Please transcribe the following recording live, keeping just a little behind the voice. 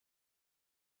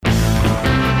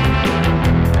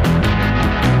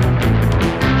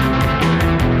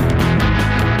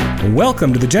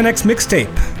Welcome to the Gen X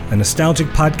Mixtape, a nostalgic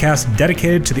podcast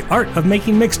dedicated to the art of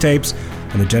making mixtapes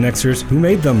and the Gen Xers who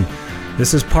made them.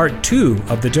 This is part 2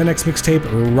 of the Gen X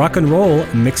Mixtape Rock and Roll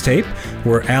Mixtape,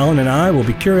 where Alan and I will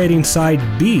be curating side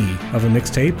B of a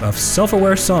mixtape of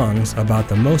self-aware songs about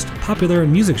the most popular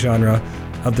music genre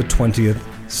of the 20th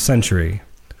century.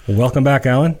 Welcome back,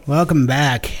 Alan. Welcome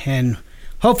back, and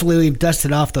hopefully we've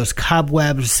dusted off those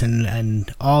cobwebs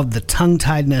and all of the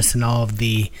tongue-tiedness and all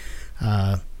the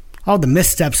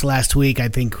missteps last week. I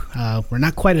think we're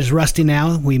not quite as rusty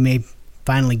now. We may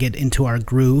finally get into our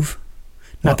groove.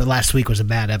 Not that last week was a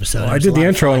bad episode. Well, I did the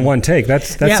intro in one take.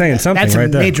 That's saying something right there.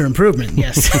 That's a major improvement,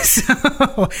 yes.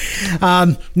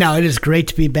 No, it is great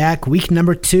to be back. Week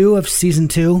number 2 of season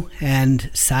 2 and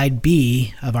side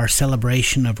B of our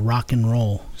celebration of rock and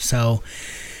roll. So,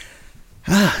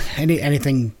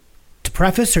 anything to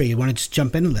preface, or you want to just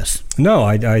jump into this? No,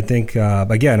 I think,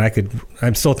 again,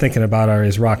 I'm still thinking about our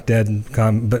Is Rock Dead,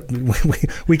 but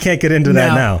we can't get into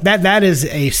that now. That is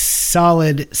a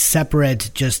solid, separate,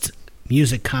 just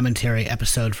music commentary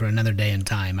episode for another day and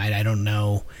time. I don't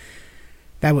know.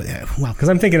 Because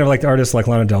I'm thinking of like artists like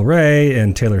Lana Del Rey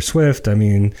and Taylor Swift. I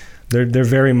mean, they're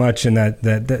very much in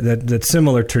that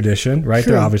similar tradition, right?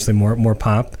 True. They're obviously more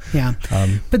pop. Yeah.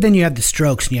 But then you have the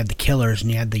Strokes, and you have the Killers,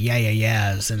 and you have the Yeah Yeah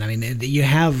Yeahs, and I mean, you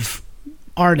have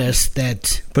artists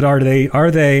that. But are they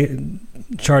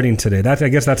charting today? I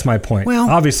guess that's my point. Well,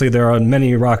 obviously there are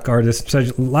many rock artists,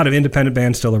 a lot of independent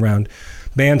bands still around.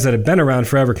 Bands that have been around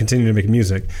forever continue to make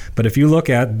music. But if you look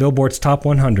at Billboard's Top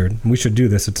 100, and we should do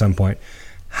this at some point,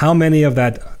 how many of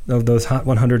those Hot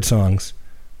 100 songs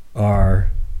are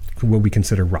what we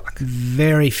consider rock?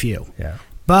 Very few. Yeah.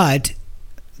 But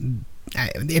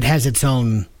it has its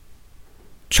own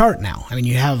chart now. I mean,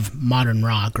 you have modern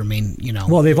rock,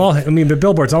 Well, the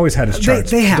Billboard's always had its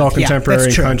charts. They have. It's all contemporary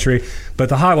and country. But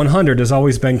the Hot 100 has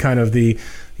always been kind of the,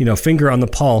 finger on the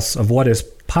pulse of what is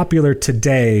popular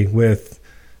today with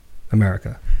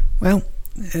America. Well,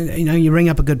 you bring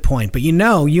up a good point, but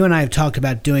you and I have talked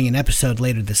about doing an episode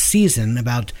later this season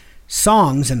about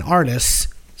songs and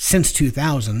artists since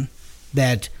 2000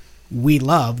 that we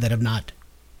love that have not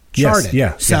charted.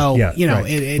 Yes, so, right. It's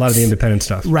a lot of the independent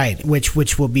stuff. Right, which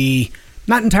will be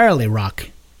not entirely rock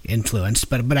influenced,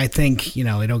 but I think,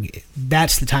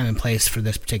 that's the time and place for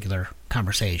this particular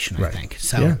conversation, I think.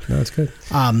 So, yeah, no, that's good.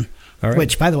 All right.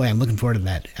 Which, by the way, I'm looking forward to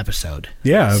that episode.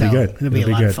 Yeah, it'll be good. It'll be a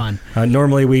lot of fun.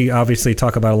 Normally, we obviously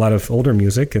talk about a lot of older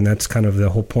music, and that's kind of the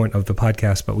whole point of the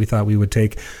podcast, but we thought we would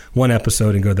take one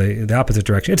episode and go the opposite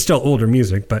direction. It's still older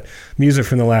music, but music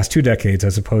from the last 2 decades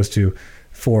as opposed to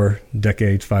 4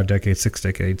 decades, 5 decades, 6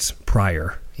 decades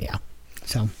prior. Yeah.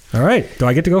 So. All right. Do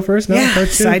I get to go first now? Yeah,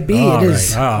 side B. It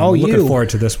is I'm looking forward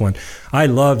to this one. I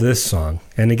love this song.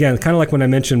 And again, kind of like when I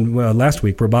mentioned last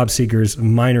week where Bob Seger's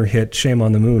minor hit, Shame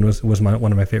on the Moon, was one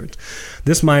of my favorites.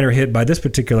 This minor hit by this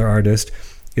particular artist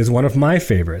is one of my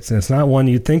favorites. And it's not one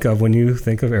you'd think of when you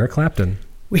think of Eric Clapton.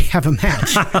 We have a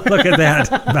match. Look at that.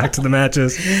 Back to the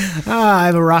matches. I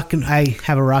have a rock and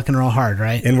roll heart,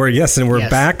 right? And we're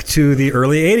back to the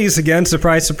early 80s again.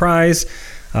 Surprise, surprise.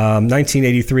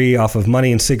 1983 off of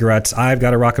Money and Cigarettes. I've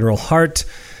Got a Rock and Roll Heart.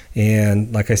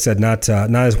 And like I said, not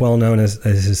as well known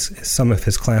as some of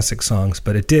his classic songs,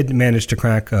 but it did manage to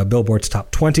crack Billboard's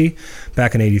Top 20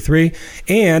 back in 83.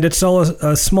 And it saw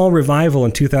a small revival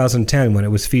in 2010 when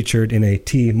it was featured in a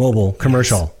T-Mobile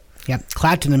commercial. Yep.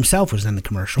 Clapton himself was in the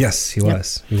commercial. Yes, he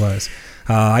was. He was.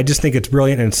 I just think it's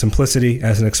brilliant in its simplicity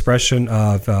as an expression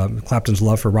of Clapton's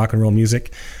love for rock and roll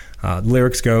music.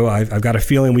 Lyrics go, I've got a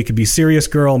feeling we could be serious,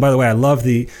 girl. And by the way, I love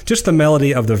just the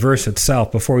melody of the verse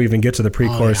itself before we even get to the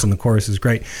pre-chorus, and the chorus is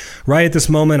great. Right at this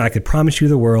moment, I could promise you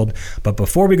the world, but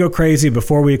before we go crazy,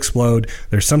 before we explode,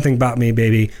 there's something about me,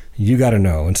 baby, you got to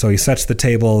know. And so he sets the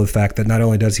table, the fact that not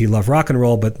only does he love rock and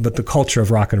roll, but the culture of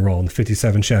rock and roll, and the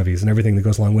 57 Chevys and everything that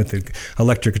goes along with it,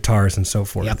 electric guitars and so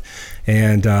forth. Yep.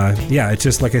 And it's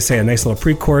just, like I say, a nice little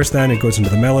pre-chorus then. It goes into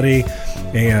the melody,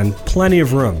 and plenty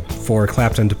of room for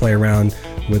Clapton to play around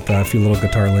with a few little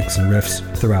guitar licks and riffs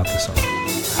throughout the song.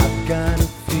 I've got a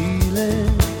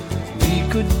feeling we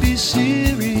could be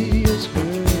serious,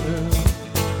 girl.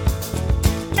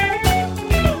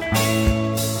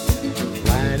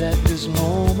 Right at this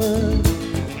moment,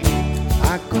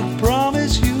 I could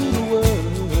promise you the world.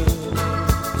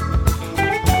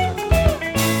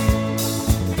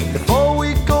 Before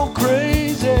we go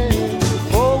crazy,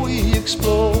 before we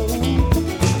explode,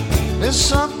 there's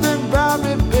something about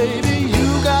me, baby,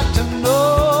 you got to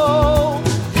know.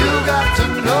 You got to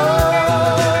know.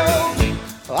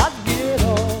 I'd get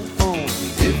off on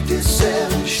if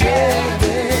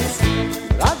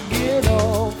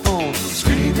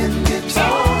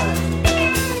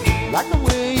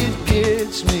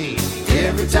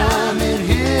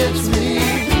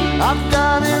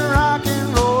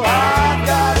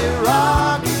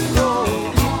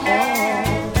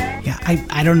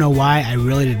I don't know why. I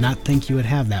really did not think you would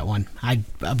have that one.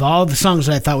 Of all the songs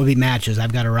that I thought would be matches,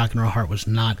 I've Got a Rock and Roll Heart was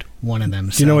not one of them.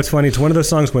 Do you know what's funny? It's one of those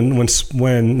songs when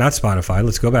not Spotify.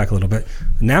 Let's go back a little bit.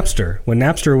 Napster. When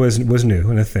Napster was new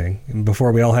and a thing,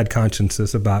 before we all had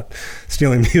consciences about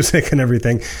stealing music and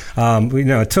everything.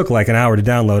 It took like an hour to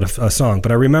download a song.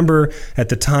 But I remember at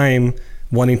the time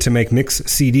wanting to make mix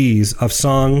CDs of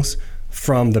songs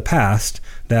from the past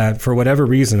that for whatever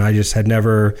reason I just had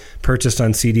never purchased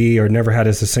on CD or never had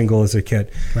as a single as a kid.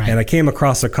 Right. And I came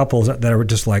across a couple that were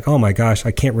just like, oh my gosh,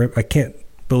 I can't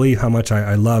believe how much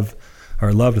I loved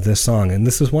this song. And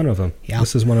this is one of them. Yeah.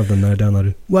 This is one of them that I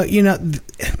downloaded. Well,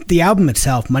 the album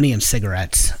itself, Money and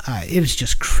Cigarettes, it is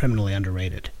just criminally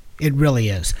underrated. It really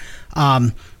is.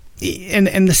 And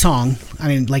the song, I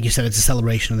mean, like you said, it's a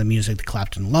celebration of the music that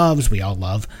Clapton loves, we all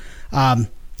love.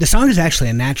 The song is actually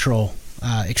a natural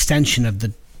extension of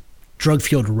the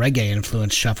drug-fueled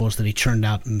reggae-influenced shuffles that he churned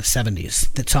out in the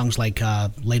 70s. That songs like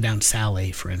Lay Down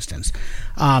Sally, for instance.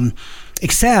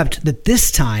 Except that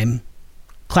this time,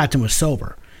 Clapton was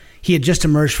sober. He had just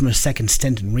emerged from a second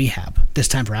stint in rehab, this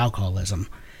time for alcoholism.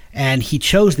 And he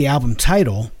chose the album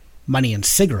title, Money and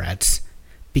Cigarettes,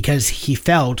 because he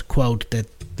felt, quote,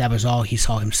 that was all he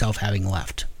saw himself having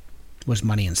left, was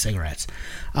money and cigarettes.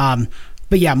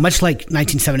 But yeah, much like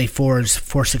 1974's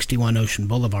 461 Ocean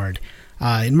Boulevard,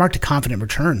 it marked a confident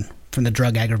return from the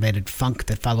drug-aggravated funk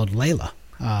that followed Layla,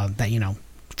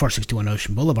 461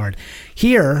 Ocean Boulevard.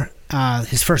 Here,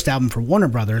 his first album for Warner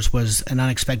Brothers was an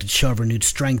unexpected show of renewed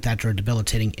strength after a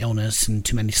debilitating illness and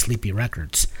too many sleepy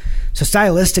records. So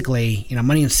stylistically,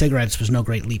 Money and Cigarettes was no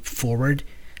great leap forward.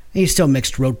 He still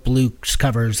wrote blues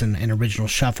covers and original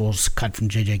shuffles cut from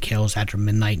J.J. Cale's After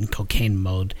Midnight and Cocaine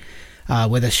Mode,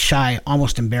 with a shy,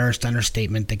 almost embarrassed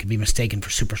understatement that could be mistaken for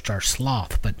superstar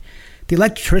sloth. But the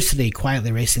electricity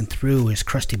quietly racing through his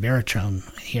crusty baritone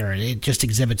here, it just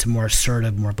exhibits a more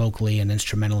assertive, more vocally and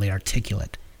instrumentally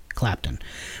articulate Clapton.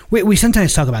 We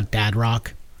sometimes talk about dad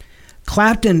rock.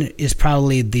 Clapton is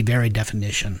probably the very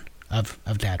definition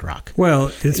of dad rock. Well,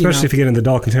 especially if you get into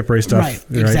adult contemporary stuff right,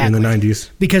 exactly. In the 90s.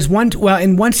 Because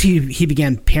once he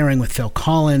began pairing with Phil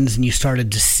Collins and you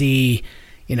started to see,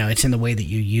 it's in the way that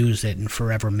you use it and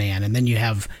Forever Man. And then you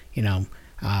have,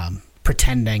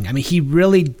 Pretending. I mean, he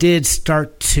really did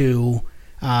start to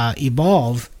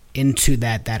evolve into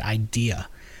that idea.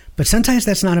 But sometimes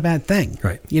that's not a bad thing.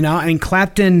 Right.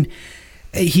 Clapton,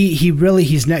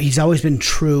 he's always been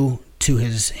true to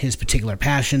his particular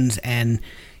passions, and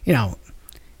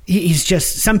he's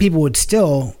just, some people would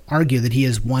still argue that he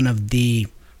is one of the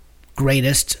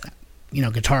greatest,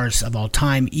 guitarists of all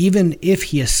time, even if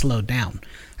he has slowed down.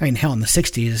 I mean, hell, in the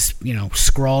 60s,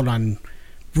 scrawled on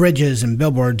bridges and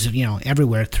billboards,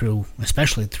 everywhere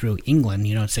especially through England,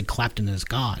 it said Clapton is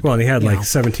God. Well, and he had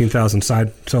 17,000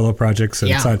 side solo projects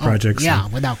and side projects. Yeah,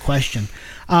 without question.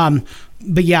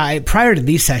 But yeah, prior to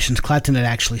these sessions, Clapton had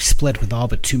actually split with all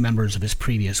but two members of his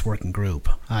previous working group.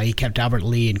 He kept Albert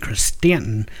Lee and Chris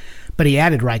Stanton, but he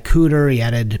added Ry Cooder, he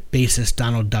added bassist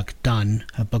Donald Duck Dunn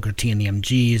of Booker T and the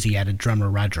MGs, he added drummer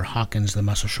Roger Hawkins, the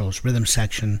Muscle Shoals rhythm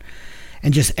section,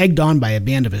 and just egged on by a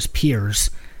band of his peers.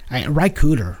 Ry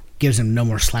Cooder gives him no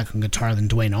more slack on guitar than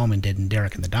Duane Allman did in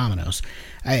Derek and the Dominoes.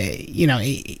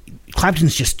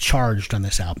 Clapton's just charged on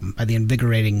this album by the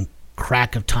invigorating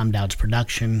crack of Tom Dowd's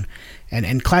production.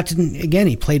 And Clapton, again,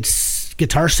 he played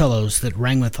guitar solos that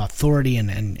rang with authority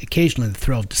and occasionally the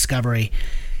thrill of discovery.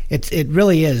 It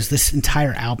really is, this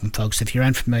entire album, folks, if you're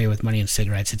unfamiliar with Money and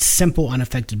Cigarettes, it's simple,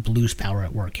 unaffected blues power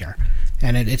at work here.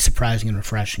 And it's surprising and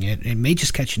refreshing. It may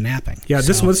just catch you napping. Yeah,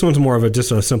 this one's more of just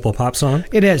a simple pop song.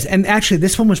 It is. And actually,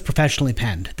 this one was professionally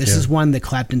penned. This is one that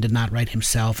Clapton did not write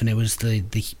himself, and it was the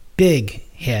big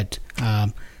hit.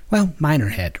 Minor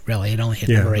hit, really. It only hit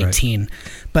number 18. Right.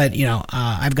 But,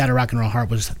 I've Got a Rock and Roll Heart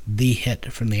was the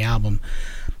hit from the album.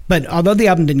 But although the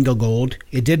album didn't go gold,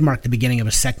 it did mark the beginning of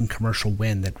a second commercial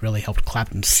win that really helped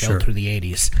Clapton sail through the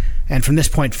 80s. And from this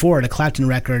point forward, a Clapton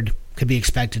record could be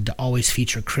expected to always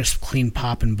feature crisp, clean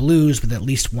pop and blues with at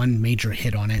least one major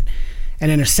hit on it.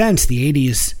 And in a sense, the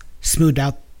 80s smoothed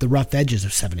out the rough edges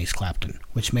of 70s Clapton,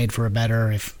 which made for a better,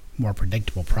 if more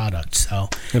predictable product. So,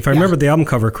 if I remember the album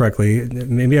cover correctly,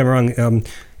 maybe I'm wrong, isn't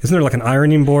there like an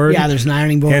ironing board? Yeah, there's an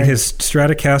ironing board. And his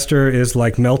Stratocaster is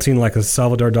like melting like a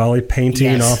Salvador Dali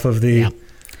painting off of the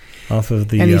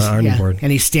ironing board.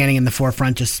 And he's standing in the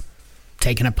forefront just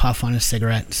taking a puff on his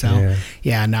cigarette. So,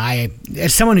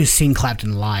 as someone who's seen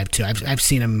Clapton live too, I've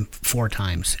seen him 4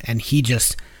 times, and he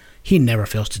he never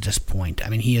fails to disappoint. I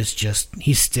mean, his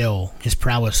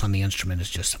prowess on the instrument is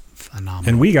just phenomenal.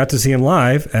 And we got to see him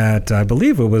live at, I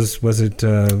believe it was at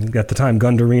the time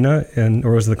Gund Arena,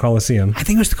 or was it the Coliseum? I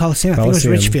think it was the Coliseum. I think it was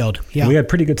Richfield. Yeah, we had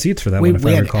pretty good seats for that one.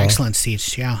 We had excellent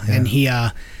seats. Yeah, and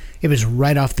it was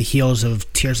right off the heels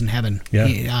of Tears in Heaven. Yeah.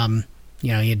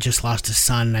 He had just lost his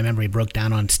son, and I remember he broke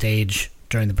down on stage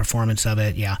during the performance of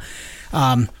it. Yeah.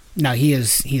 No, he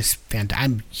is fantastic.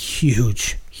 I'm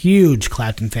huge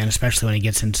Clapton fan, especially when he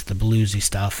gets into the bluesy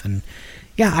stuff. And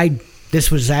yeah,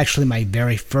 this was actually my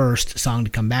very first song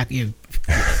to come back. If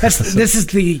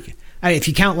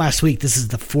you count last week, this is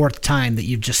the fourth time that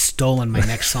you've just stolen my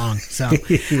next song. So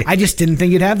I just didn't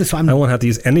think you'd have this one. I won't have to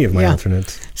use any of my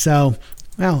alternates. So,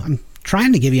 well, I'm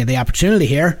trying to give you the opportunity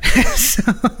here.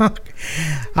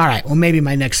 All right. Well, maybe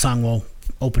my next song will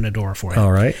open a door for you.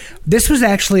 All right. This was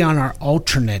actually on our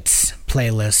alternates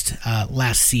playlist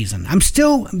last season.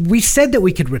 We said that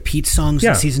we could repeat songs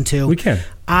in season 2. We can.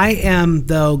 I am,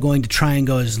 though, going to try and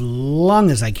go as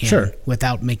long as I can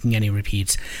without making any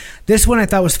repeats. This one I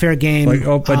thought was fair game.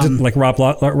 Like Rock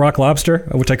Lobster,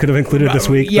 which I could have included this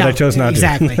week, but I chose not to.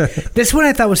 Exactly. This one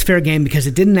I thought was fair game because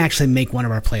it didn't actually make one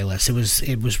of our playlists.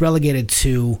 It was relegated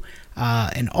to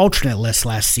an alternate list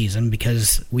last season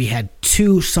because we had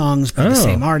 2 songs by the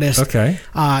same artist. Okay.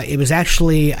 It was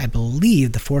actually, I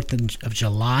believe, the 4th of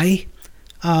July.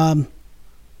 I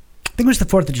think it was the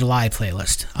 4th of July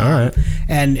playlist. All right.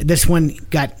 And this one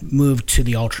got moved to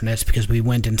the alternates because we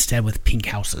went instead with Pink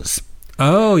Houses.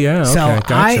 Oh, yeah. Okay. So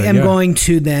gotcha. I am going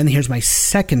to then, here's my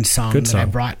second song that I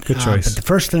brought. Good choice. But the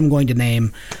first that I'm going to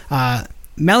name,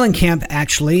 Mellencamp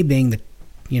actually being the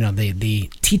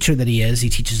teacher that he is, he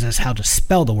teaches us how to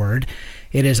spell the word.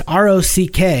 It is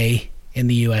ROCK in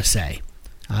the USA.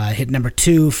 Hit number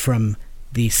 2 from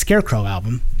the Scarecrow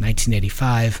album,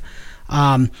 1985.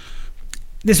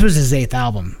 This was his 8th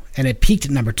album, and it peaked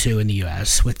at number 2 in the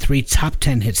U.S. with 3 top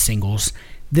 10 hit singles,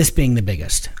 this being the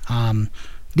biggest.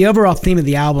 The overall theme of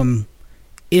the album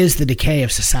is the decay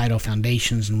of societal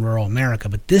foundations in rural America,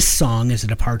 but this song is a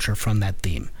departure from that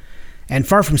theme. And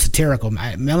far from satirical,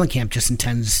 Mellencamp just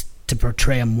intends to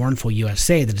portray a mournful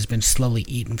USA that has been slowly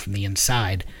eaten from the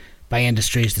inside by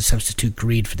industries that substitute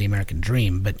greed for the American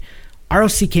dream. But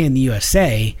ROCK in the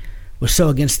USA was so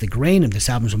against the grain of this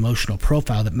album's emotional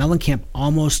profile that Mellencamp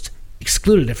almost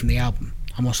excluded it from the album,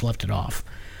 almost left it off.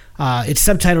 It's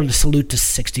subtitled A Salute to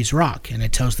 60s Rock, and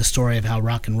it tells the story of how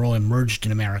rock and roll emerged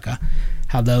in America,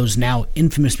 how those now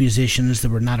infamous musicians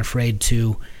that were not afraid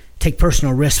to take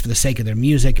personal risks for the sake of their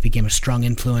music became a strong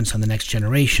influence on the next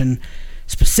generation,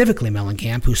 specifically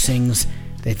Mellencamp, who sings,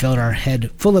 "They filled our head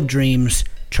full of dreams,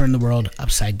 turned the world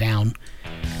upside down."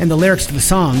 And the lyrics to the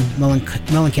song,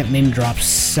 Mellencamp name drops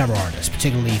several artists,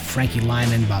 particularly Frankie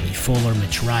Lyman, Bobby Fuller,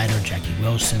 Mitch Ryder, Jackie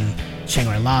Wilson,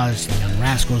 Shangri-La's, The Young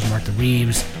Rascals, Martha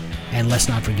Reeves, and let's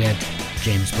not forget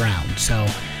James Brown. So,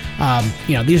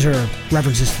 these are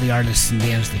references to the artists and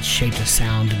bands that shaped his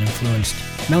sound and influenced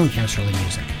Mellencamp's early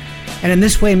music. And in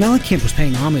this way, Mellencamp was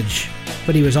paying homage,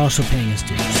 but he was also paying his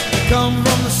dues. They come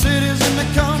from the cities and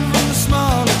they come from the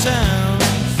smaller towns.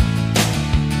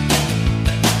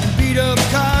 Beat up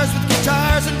cars with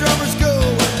guitars and drummers go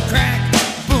crack,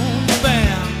 boom,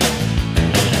 bam.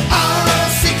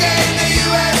 ROCK in the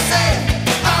USA,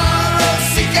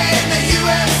 ROCK in the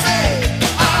USA,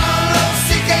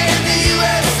 ROCK in the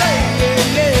USA,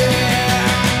 yeah.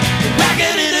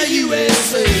 Rockin' in the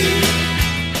USA.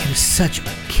 It was such a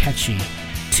catchy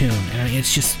tune, and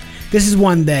it's just, this is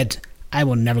one that I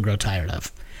will never grow tired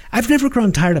of. I've never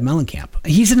grown tired of Mellencamp.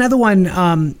 He's another one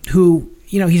who,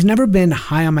 he's never been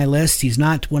high on my list. He's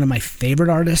not one of my favorite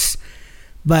artists,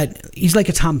 but he's like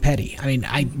a Tom Petty. I mean,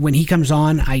 when he comes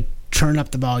on, I turn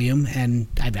up the volume, and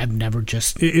I've never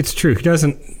just... It's true. He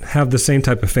doesn't have the same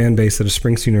type of fan base that a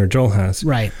Springsteen or a Joel has.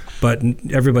 Right. But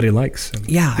everybody likes him.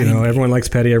 Yeah. Everyone likes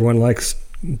Petty, everyone likes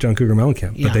John Cougar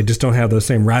Mellencamp, but they just don't have those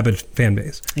same rabid fan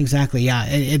base. Exactly, yeah.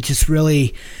 It just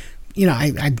really...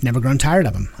 I've never grown tired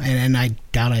of him, and I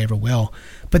doubt I ever will.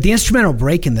 But the instrumental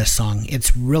break in this song,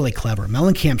 it's really clever.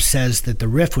 Mellencamp says that the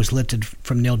riff was lifted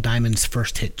from Neil Diamond's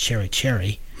first hit, Cherry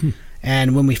Cherry.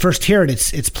 And when we first hear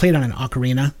it, it's played on an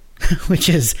ocarina, which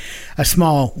is a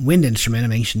small wind instrument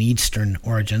of ancient Eastern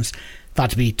origins, thought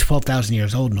to be 12,000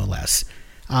 years old, no less.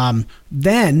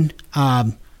 Then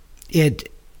it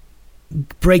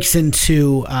breaks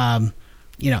into, a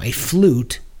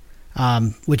flute,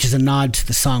 which is a nod to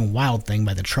the song Wild Thing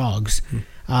by the Troggs.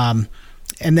 And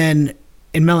then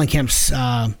in Mellencamp's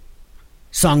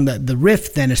song, the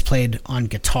riff then is played on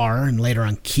guitar and later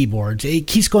on keyboards. It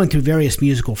keeps going through various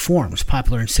musical forms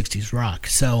popular in 60s rock.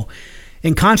 So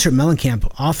In concert,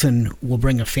 Mellencamp often will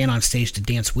bring a fan on stage to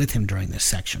dance with him during this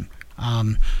section.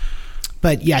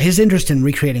 But yeah, his interest in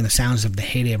recreating the sounds of the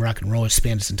heyday of rock and roll has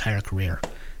spanned his entire career.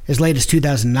 As late as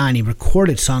 2009, he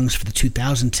recorded songs for the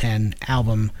 2010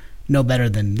 album No Better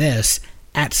Than This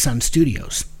at Sun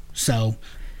Studios. So,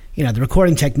 the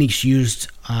recording techniques used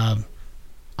on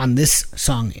this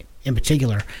song in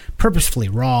particular, purposefully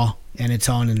raw, and it's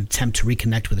all in an attempt to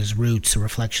reconnect with his roots, a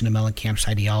reflection of Mellencamp's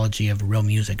ideology of real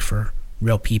music for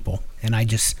real people. And I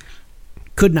just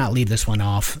could not leave this one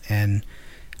off, and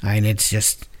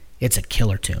it's a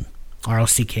killer tune.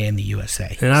 ROCK in the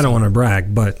USA. And I don't want to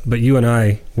brag, but you and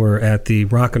I were at the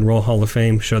Rock and Roll Hall of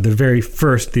Fame show, the very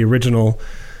first, the original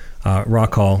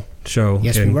Rock Hall show.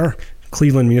 Yes, we were.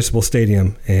 Cleveland Municipal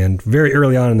Stadium, and very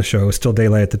early on in the show, it was still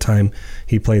daylight at the time,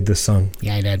 he played this song.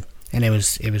 Yeah, he did. And it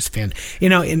was fun.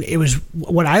 And it was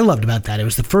what I loved about that. It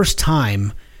was the first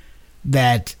time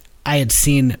that I had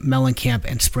seen Mellencamp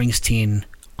and Springsteen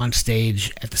on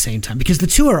stage at the same time, because the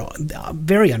two are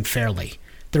very unfairly.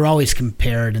 They're always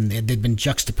compared, and they've been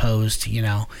juxtaposed,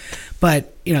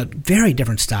 but very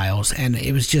different styles. And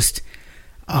it was just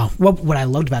what I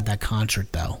loved about that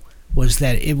concert, though, was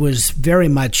that it was very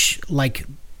much like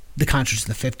the concerts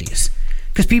of the 50s,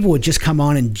 because people would just come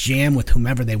on and jam with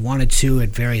whomever they wanted to at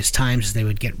various times. They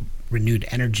would get renewed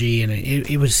energy, and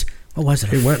it was, what was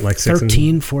it? It went like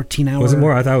 13, 14 hours. Was it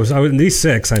more? I thought I was at least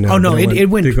 6, I know. Oh, no, it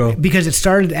went because it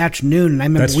started afternoon, and I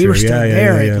remember we were still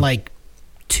there at like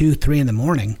 2, 3 in the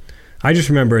morning. I just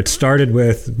remember it started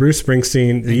with Bruce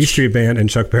Springsteen, the E Street Band, and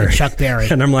Chuck Berry.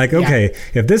 And I'm like, okay,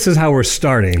 if this is how we're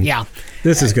starting,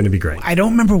 this is going to be great. I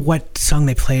don't remember what song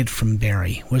they played from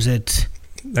Berry. Was it?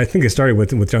 I think it started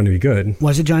with Johnny B. Good.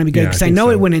 Was it Johnny B. Good? Because I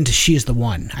know it went into She's the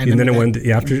One. And then it went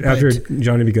after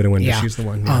Johnny B. Good, it went to She's the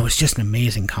One. Yeah. Oh, it was just an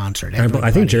amazing concert.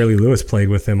 I think Jerry Lee Lewis played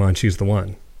with him on She's the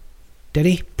One. Did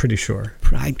he? Pretty sure.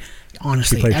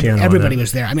 Honestly, everybody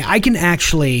was there. I mean, I can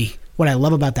actually. What I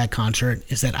love about that concert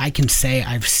is that I can say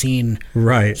I've seen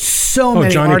so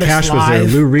many Johnny artists Cash live.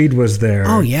 was there. Lou Reed was there.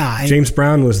 Oh, yeah. James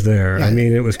Brown was there. Yeah, I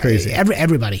mean, it was crazy.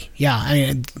 Everybody. Yeah. I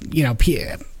mean,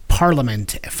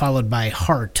 Parliament, followed by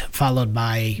Heart, followed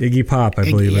by Iggy Pop, I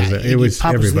believe was there. It was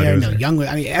Pop everybody was there. was there.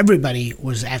 I mean, everybody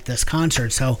was at this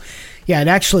concert. So, yeah, it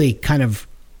actually kind of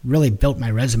really built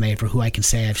my resume for who I can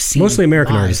say I've seen. Mostly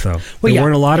American artists, though. Well, there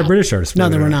weren't a lot of British artists. No,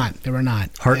 there were not. There were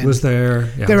not. Heart was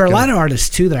there. Yeah, there were a lot of artists,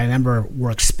 too, that I remember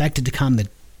were expected to come that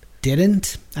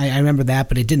didn't. I remember that,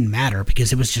 but it didn't matter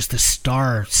because it was just the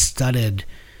star-studded,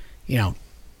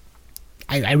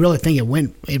 I really think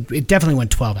it definitely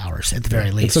went 12 hours at the very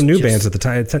least. And some new bands at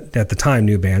the time,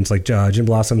 new bands like Jim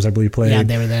Blossoms, I believe, played. Yeah,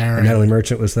 they were there. And Natalie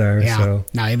Merchant was there. Yeah. So.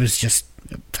 No, it was just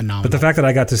phenomenal. But the fact that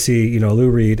I got to see, Lou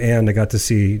Reed, and I got to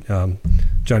see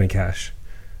Johnny Cash,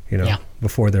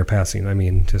 before their passing. I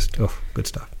mean, just good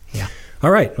stuff. Yeah.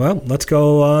 All right. Well, let's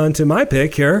go on to my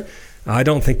pick here. I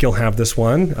don't think you'll have this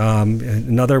one.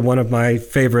 Another one of my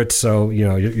favorites. So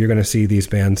you're going to see these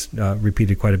bands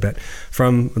repeated quite a bit.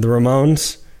 From the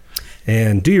Ramones,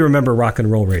 and do you remember Rock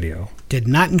and Roll Radio? Did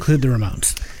not include the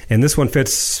Ramones. And this one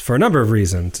fits for a number of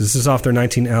reasons. This is off their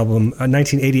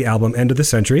 1980 album, End of the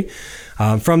Century,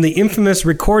 from the infamous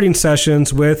recording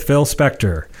sessions with Phil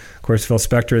Spector. Of course, Phil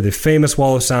Spector, the famous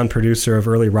wall of sound producer of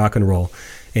early rock and roll.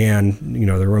 And,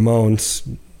 the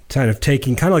Ramones kind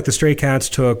of like the Stray Cats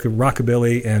took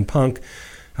rockabilly and punk.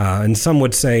 And some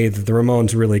would say that the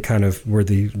Ramones really kind of were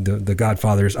the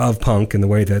godfathers of punk in the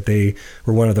way that they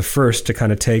were one of the first to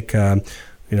kind of take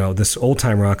this old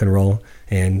time rock and roll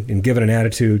and give it an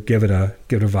attitude, give it a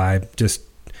vibe.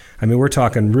 We're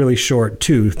talking really short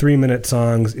 2-3 minute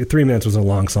songs. 3 minutes was a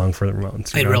long song for the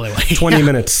Ramones. It really was.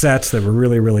 20-minute sets that were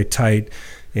really, really tight,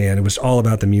 and it was all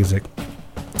about the music.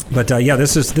 But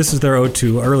this is their ode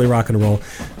to early rock and roll.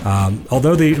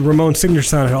 Although the Ramones' signature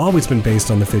sound had always been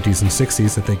based on the 50s and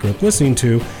 60s that they grew up listening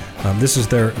to, this is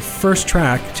their first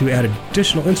track to add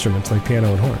additional instruments like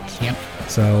piano and horns. Yep.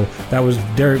 So that was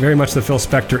very, very much the Phil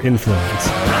Spector influence.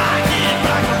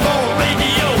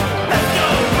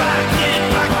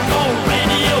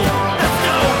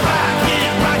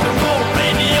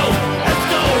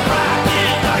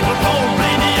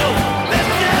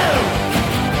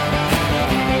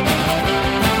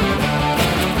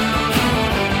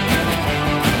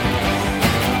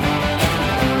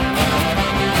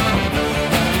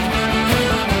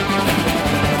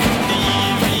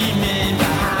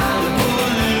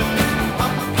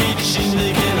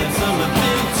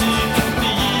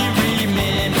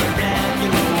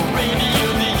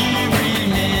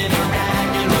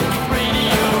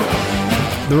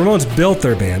 Ramones built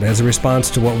their band as a response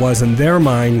to what was, in their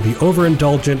mind, the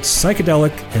overindulgent,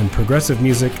 psychedelic, and progressive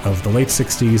music of the late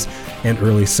 60s and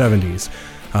early 70s.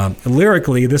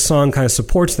 Lyrically, this song kind of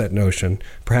supports that notion,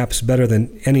 perhaps better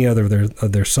than any other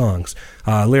of their songs.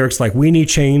 Lyrics like, "We need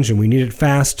change and we need it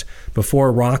fast,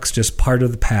 before rock's just part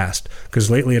of the past,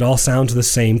 because lately it all sounds the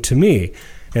same to me."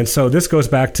 And so this goes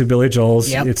back to Billy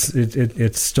Joel's. Yep.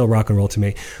 It's still rock and roll to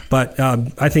me. But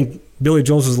I think Billy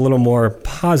Joel's is a little more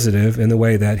positive in the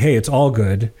way that, hey, it's all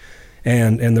good.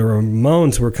 And the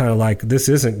Ramones were kind of like, this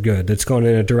isn't good. It's going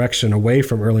in a direction away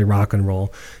from early rock and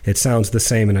roll. It sounds the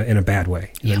same in a bad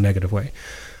way, in a negative way.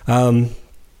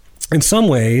 In some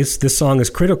ways, this song is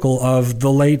critical of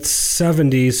the late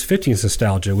 70s, 50s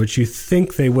nostalgia, which you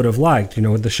think they would have liked,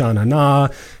 with the Sha Na Na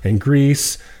and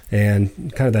Grease and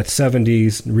kind of that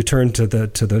 70s return to the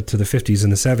 50s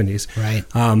and the 70s. Right.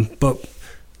 But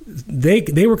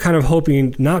they were kind of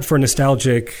hoping not for a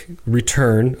nostalgic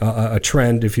return, a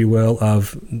trend, if you will,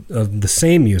 of the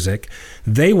same music.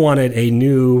 They wanted a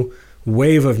new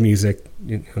wave of music,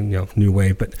 new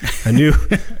wave, but a new.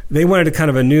 They wanted a kind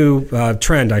of a new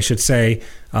trend, I should say,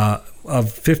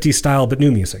 of 50s style, but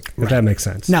new music. If that makes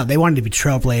sense. No, they wanted to be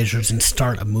trailblazers and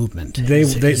start a movement.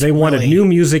 They wanted new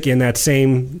music in that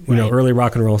same early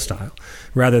rock and roll style,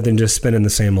 rather than just spinning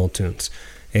the same old tunes.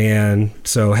 And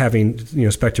so having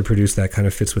Spector produce that kind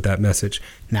of fits with that message.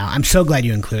 Now, I'm so glad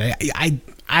you included it.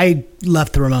 I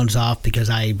left the Ramones off because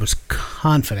I was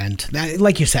confident.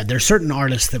 Like you said, there's certain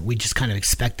artists that we just kind of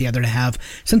expect the other to have.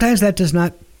 Sometimes that does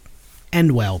not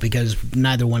end well because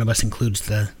neither one of us includes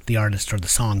the artist or the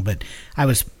song. But I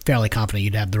was fairly confident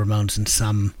you'd have the Ramones in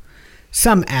some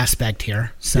aspect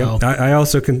here. So yep. I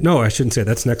also can. No, I shouldn't say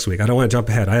that's next week. I don't want to jump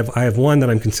ahead. I have one that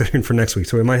I'm considering for next week,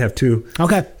 so we might have 2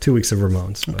 weeks of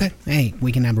Ramones. Okay. But. Hey,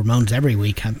 we can have Ramones every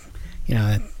week.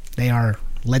 They are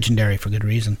legendary for good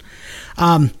reason.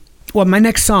 Well, my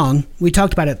next song, we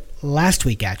talked about it last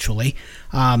week actually.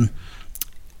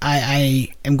 I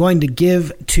am going to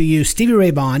give to you Stevie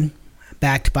Ray Vaughan,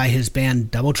 backed by his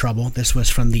band Double Trouble. This was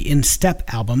from the In Step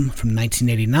album from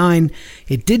 1989.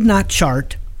 It did not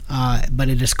chart. But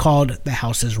it is called The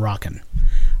House Is Rockin'.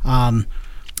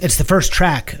 It's the first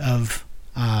track of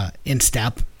In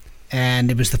Step,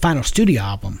 and it was the final studio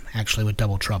album, actually, with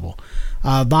Double Trouble.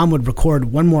 Vaughan would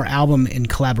record one more album in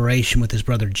collaboration with his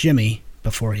brother Jimmy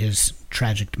before his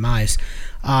tragic demise.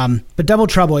 But Double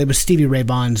Trouble, it was Stevie Ray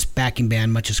Vaughan's backing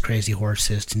band, much as Crazy Horse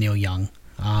is to Neil Young.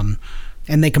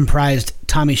 And they comprised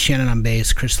Tommy Shannon on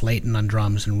bass, Chris Layton on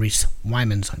drums, and Reese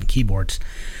Wymans on keyboards.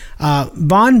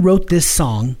 Vaughan wrote this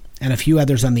song and a few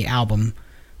others on the album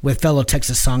with fellow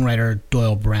Texas songwriter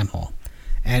Doyle Bramhall.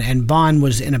 And Vaughan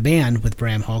was in a band with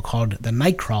Bramhall called the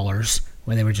Nightcrawlers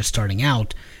when they were just starting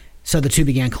out. So the two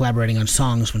began collaborating on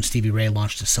songs when Stevie Ray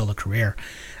launched his solo career.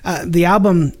 The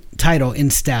album title,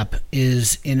 In Step,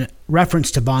 is in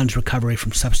reference to Vaughan's recovery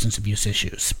from substance abuse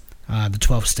issues, the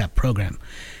 12-step program.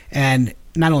 And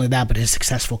not only that, but his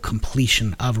successful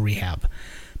completion of rehab.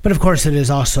 But of course, it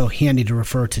is also handy to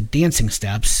refer to Dancing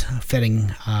Steps,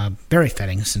 fitting, very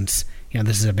fitting, since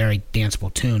this is a very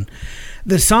danceable tune.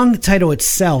 The song title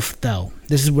itself, though,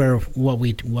 this is where what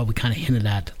we kind of hinted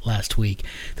at last week.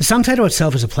 The song title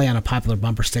itself is a play on a popular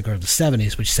bumper sticker of the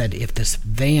 70s, which said, "If this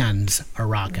Vans are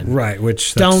rockin'." Right,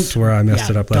 that's where I messed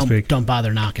it up last week. Don't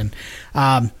bother knocking.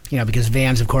 Because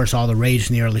Vans, of course, all the rage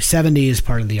in the early 70s.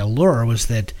 Part of the allure was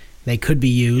that they could be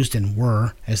used and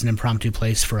were as an impromptu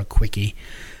place for a quickie.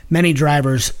 Many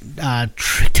drivers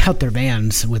tricked out their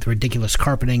vans with ridiculous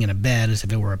carpeting and a bed as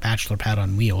if it were a bachelor pad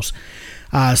on wheels.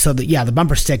 The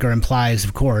bumper sticker implies,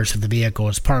 of course, if the vehicle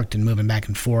is parked and moving back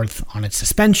and forth on its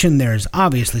suspension, there's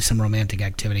obviously some romantic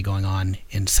activity going on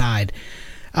inside.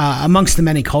 Amongst the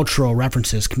many cultural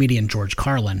references, comedian George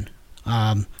Carlin,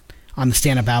 on the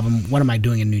stand-up album What Am I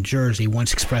Doing in New Jersey,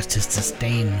 once expressed his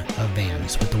disdain of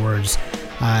vans with the words,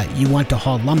 "You want to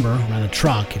haul lumber, run a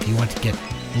truck. If you want to get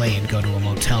laid, go to a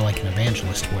motel like an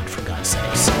evangelist would, for God's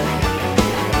sakes."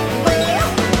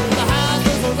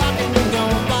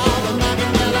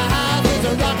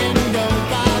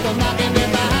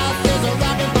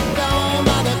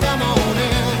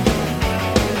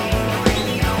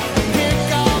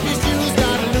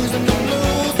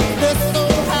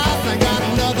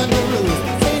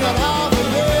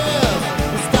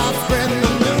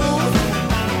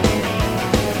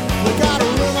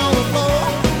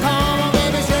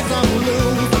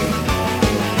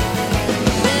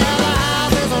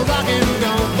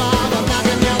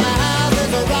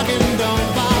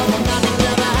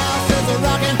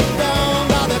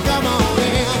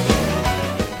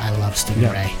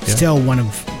 Still one of,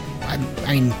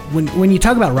 when you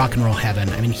talk about rock and roll heaven,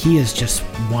 he is just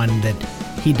one that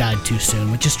he died too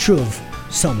soon, which is true of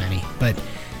so many, but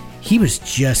he was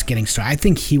just getting started. I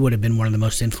think he would have been one of the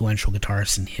most influential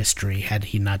guitarists in history had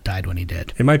he not died when he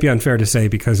did. It might be unfair to say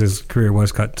because his career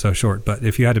was cut so short, but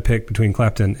if you had to pick between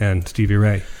Clapton and Stevie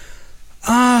Ray.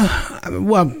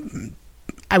 Well,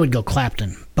 I would go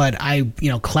Clapton, but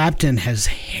Clapton has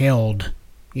hailed,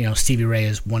 Stevie Ray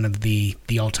as one of the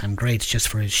all-time greats just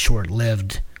for his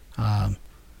short-lived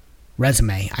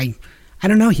resume. I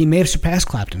don't know. He may have surpassed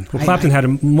Clapton. Well, Clapton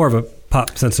had more of a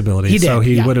pop sensibility, he did, so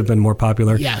he would have been more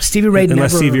popular. Yeah, Stevie Ray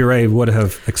unless Stevie Ray would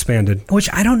have expanded. Which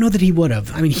I don't know that he would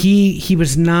have. I mean, he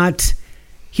was not.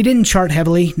 He didn't chart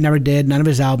heavily. Never did. None of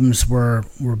his albums were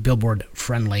Billboard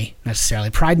friendly necessarily.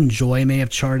 Pride and Joy may have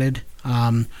charted,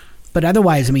 but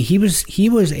otherwise, I mean, he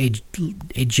was a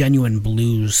genuine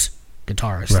blues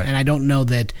guitarist, right. And I don't know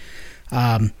that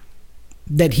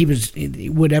that he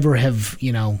would ever have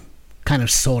kind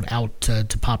of sold out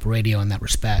to pop radio in that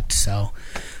respect. So,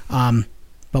 but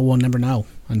we'll never know,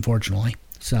 unfortunately.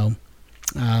 So,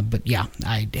 but yeah,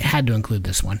 I had to include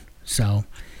this one. So,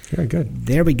 very good.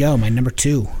 There we go. My number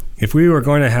 2. If we were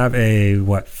going to have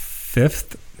a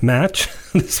fifth match,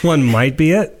 this one might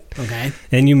be it. Okay.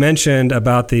 And you mentioned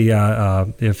about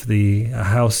the if the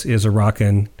house is a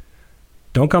rockin',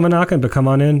 don't come a knockin', but come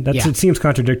on in. It seems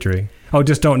contradictory. Oh,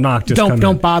 just don't knock. Just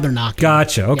don't bother knocking.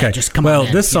 Gotcha. Okay. Yeah, just come on in.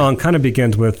 Well, this song kind of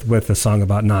begins with a song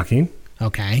about knocking.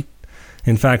 Okay.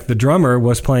 In fact, the drummer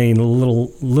was playing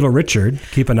Little Richard,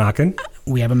 Keep a Knockin'.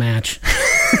 We have a match.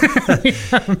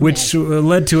 Which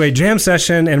led to a jam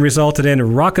session and resulted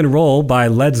in Rock and Roll by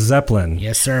Led Zeppelin.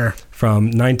 Yes, sir.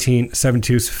 From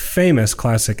 1972's famous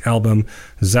classic album,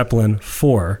 Zeppelin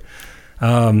 4.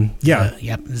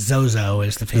 Yep. Zozo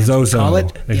is the fans call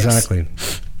it. Exactly.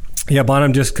 Yes. Yeah,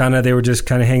 Bonham they were just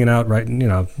kind of hanging out right,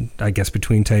 I guess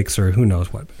between takes or who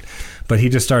knows what. But he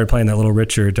just started playing that Little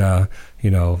Richard,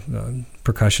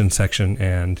 percussion section,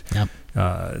 and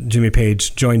Jimmy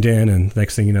Page joined in, and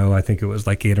next thing you know, I think it was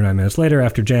like 8 or 9 minutes later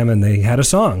after jamming, they had a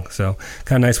song. So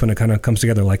kind of nice when it kind of comes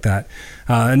together like that.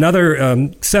 Another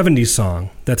 70s song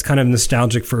that's kind of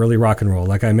nostalgic for early rock and roll.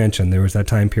 Like I mentioned, there was that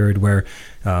time period where,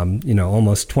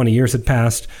 almost 20 years had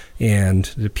passed, and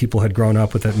the people had grown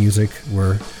up with that music,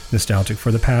 were nostalgic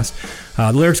for the past.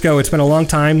 The lyrics go, it's been a long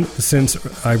time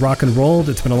since I rock and rolled.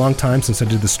 It's been a long time since I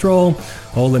did the stroll.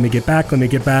 Oh, let me get back,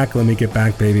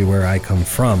 baby, where I come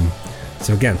from.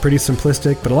 So again, pretty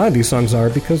simplistic, but a lot of these songs are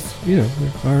because, there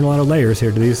aren't a lot of layers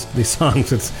here to these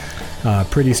songs. It's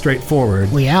pretty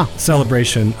straightforward. Well, yeah.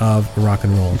 Celebration of rock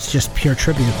and roll. It's just pure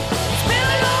tribute.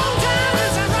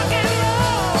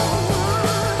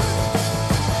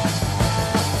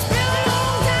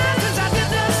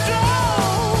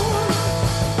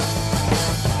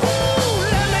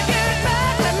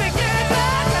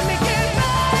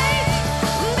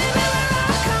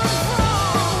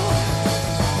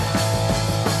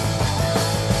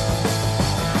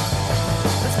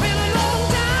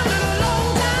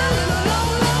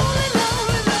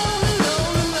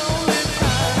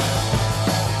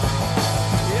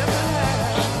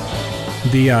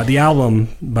 The album,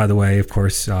 by the way, of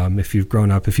course, if you've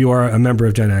grown up, if you are a member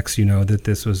of Gen X, you know that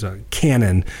this was a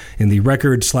canon in the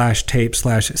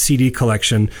record/tape/CD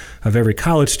collection of every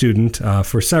college student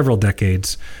for several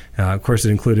decades. Of course,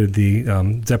 it included the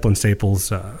Zeppelin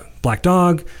staples, Black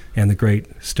Dog, and the great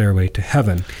Stairway to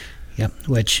Heaven. Yep,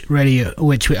 which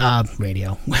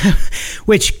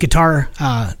guitar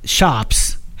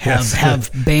shops have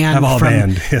banned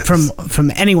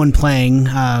from anyone playing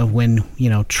when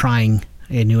trying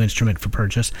a new instrument for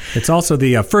purchase. It's also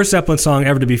the first Zeppelin song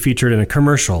ever to be featured in a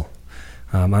commercial.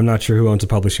 I'm not sure who owns the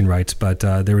publishing rights, but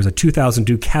there was a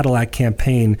 2002 Cadillac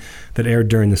campaign that aired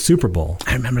during the Super Bowl.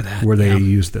 I remember that. Where they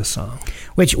used this song.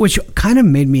 Which kind of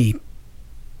made me...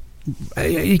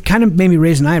 It kind of made me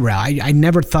raise an eyebrow. I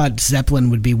never thought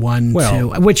Zeppelin would be one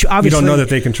to... Which obviously... You don't know that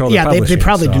they control the publishing. Yeah, they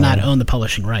probably do not own the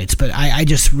publishing rights, but I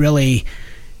just really...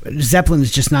 Zeppelin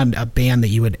is just not a band that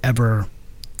you would ever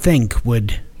think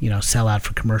would, sell out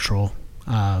for commercial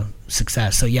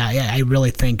success. So yeah, I really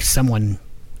think someone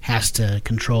has to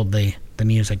control the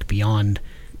music beyond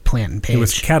Plant and Page. It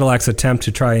was Cadillac's attempt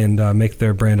to try and make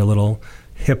their brand a little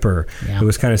hipper. Yeah. It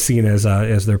was kind of seen as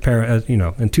their parent,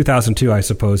 in 2002, I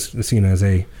suppose, seen as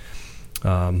a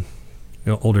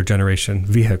older generation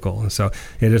vehicle. And so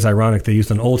it is ironic they used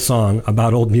an old song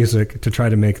about old music to try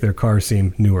to make their car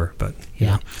seem newer. But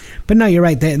yeah, but no, you're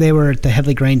right. They were at the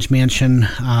Headley Grange mansion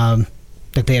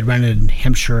that they had rented in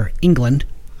Hampshire, England,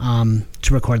 to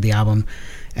record the album.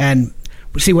 And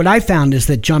see, what I found is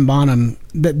that John Bonham,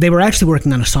 they were actually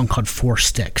working on a song called Four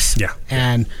Sticks. Yeah,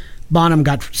 and Bonham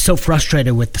got so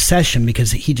frustrated with the session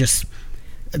because he just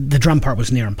the drum part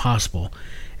was near impossible.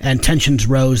 And tensions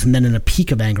rose, and then in a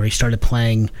peak of anger, he started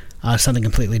playing something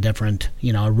completely different,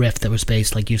 a riff that was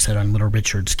based, like you said, on Little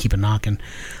Richard's Keep It Knockin'.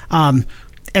 And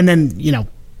then,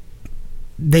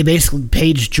 they basically,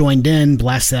 Page joined in,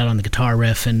 blasted out on the guitar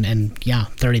riff, and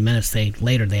 30 minutes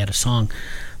later they had a song.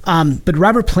 But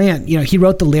Robert Plant, he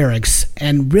wrote the lyrics,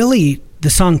 and really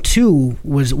the song too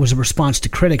was a response to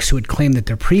critics who had claimed that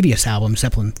their previous album,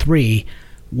 Zeppelin 3,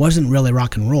 wasn't really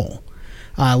rock and roll.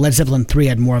 Led Zeppelin 3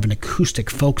 had more of an acoustic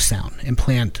folk sound, and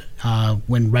Plant,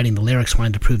 when writing the lyrics,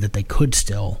 wanted to prove that they could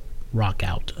still rock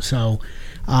out. So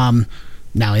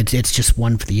now it's just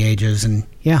one for the ages, and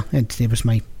it was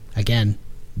my, again,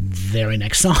 very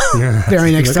next song.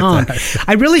 Very next song.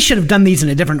 I really should have done these in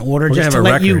a different order, just to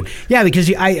let you. Yeah, because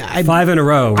I 5 in a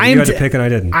row. You had to pick and I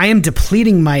didn't. I am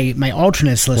depleting my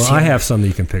alternates list. Well, I have some that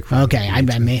you can pick from. Okay, I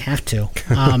may have to.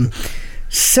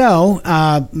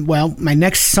 My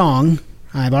next song,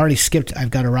 I've already skipped. I've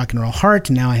got a Rock and Roll Heart,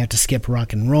 and now I have to skip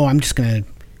rock and roll. I'm just going to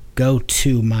go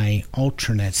to my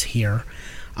alternates here,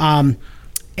 and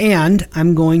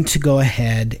I'm going to go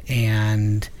ahead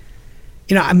and,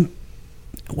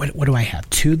 What do I have?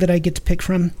 2 that I get to pick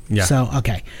from? Yeah. So,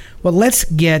 okay. Well, let's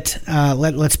get,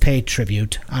 let's pay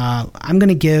tribute. I'm going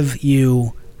to give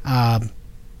you a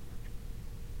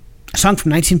song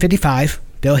from 1955,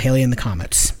 Bill Haley and the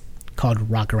Comets, called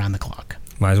Rock Around the Clock.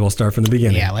 Might as well start from the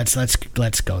beginning. Yeah,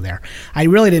 let's go there. I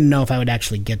really didn't know if I would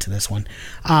actually get to this one.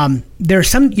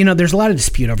 There's a lot of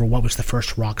dispute over what was the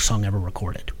first rock song ever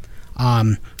recorded.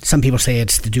 Some people say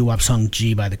it's the doo-wop song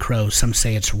G by the Crows. Some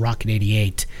say it's Rocket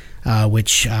 88.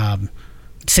 Which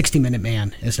 60 Minute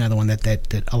Man is another one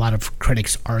that a lot of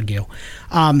critics argue.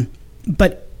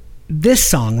 But this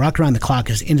song, Rock Around the Clock,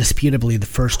 is indisputably the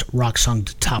first rock song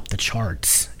to top the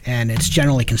charts, and it's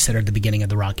generally considered the begining of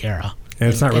the rock era. And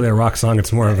it's not really a rock song,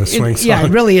 it's more of a swing song. Yeah, it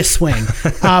really is swing.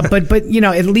 But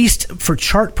at least for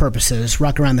chart purposes,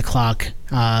 Rock Around the Clock,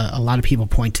 a lot of people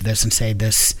point to this and say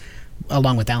this,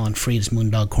 along with Alan Freed's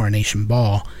Moondog Coronation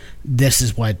Ball, this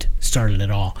is what started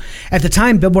it all. At the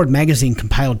time, Billboard magazine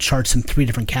compiled charts in 3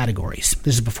 different categories.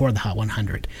 This is before the Hot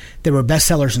 100. There were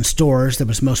bestsellers in stores, there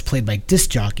was most played by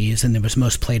disc jockeys, and there was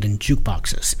most played in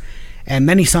jukeboxes. And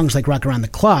many songs like Rock Around the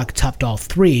Clock topped all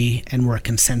 3 and were a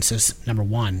consensus number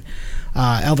 1.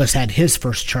 Elvis had his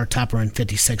first chart topper in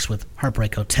 56 with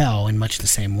Heartbreak Hotel in much the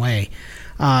same way.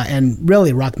 And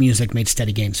really, rock music made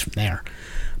steady gains from there.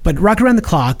 But Rock Around the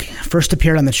Clock first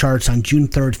appeared on the charts on June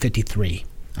 3rd, 53.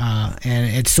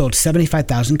 And it sold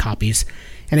 75,000 copies,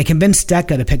 and it convinced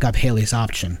Decca to pick up Haley's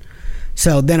option.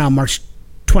 So then on March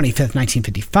 25th,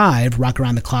 1955, Rock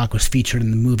Around the Clock was featured in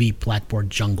the movie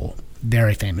Blackboard Jungle,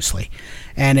 very famously.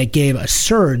 And it gave a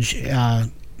surge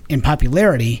in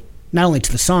popularity, not only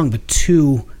to the song, but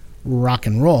to rock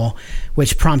and roll,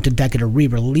 which prompted Decca to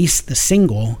re-release the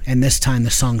single, and this time the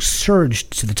song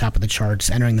surged to the top of the charts,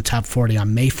 entering the top 40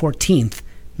 on May 14th,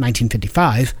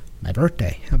 1955, my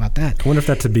birthday. How about that? I wonder if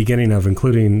that's the beginning of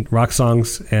including rock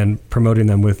songs and promoting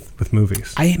them with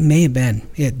movies. It may have been.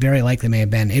 It very likely may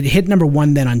have been. It hit number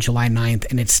 1 then on July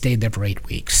 9th, and it stayed there for 8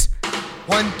 weeks.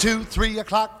 1, 2, 3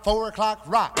 o'clock, 4 o'clock,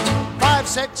 rock. 5,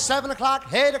 6, 7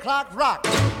 o'clock, 8 o'clock, rock.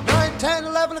 9, 10,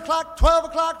 11 o'clock, 12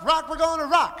 o'clock, rock. We're gonna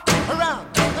rock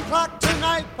around the clock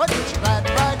tonight. Put your glad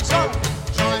rags on,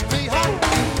 join me home.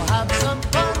 We'll have some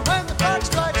fun when the clock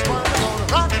strikes 1. We're gonna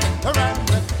rock around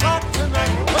the clock tonight.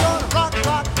 We're gonna rock,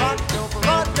 rock, rock till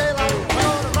broad daylight. We're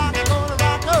gonna rock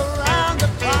around the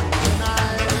clock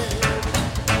tonight.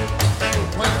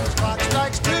 When the clock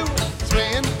strikes 2, 3,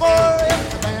 and 4,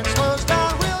 if the band slows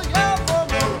down, we'll yell for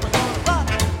more. We're gonna rock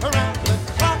around the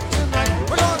clock tonight.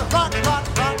 We're gonna rock, rock,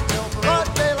 rock till broad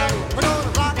daylight. We're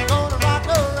gonna rock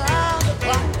around the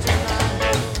clock tonight.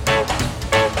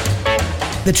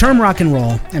 The term rock and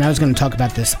roll, and I was going to talk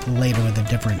about this later with a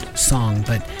different song,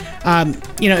 but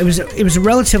it was a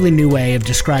relatively new way of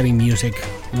describing music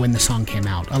when the song came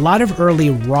out. A lot of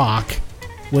early rock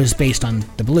was based on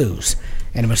the blues,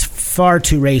 and it was far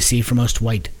too racy for most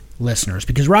white listeners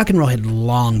because rock and roll had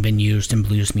long been used in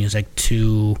blues music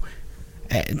to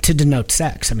denote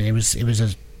sex. I mean, it was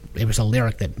a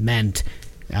lyric that meant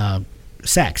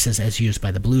sex as used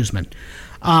by the bluesmen.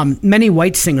 Many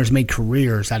white singers made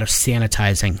careers out of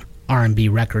sanitizing R&B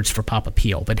records for pop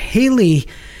appeal, but Haley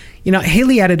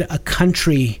added a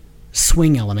country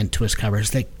swing element to his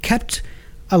covers that kept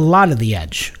a lot of the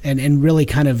edge and really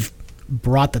kind of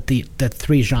brought the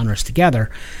 3 genres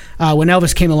together. When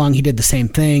Elvis came along, he did the same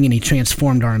thing, and he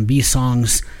transformed R&B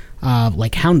songs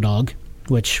like Hound Dog,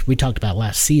 which we talked about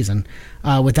last season,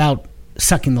 without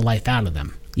sucking the life out of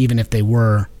them, even if they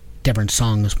were different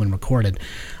songs when recorded.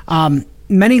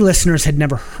 many listeners had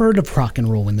never heard of rock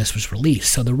and roll when this was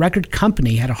released, so the record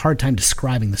company had a hard time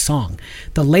describing the song.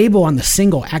 The label on the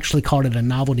single actually called it a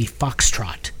novelty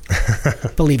foxtrot,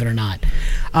 believe it or not.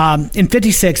 In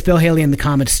 56, Bill Haley and the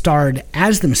Comets starred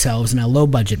as themselves in a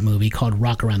low-budget movie called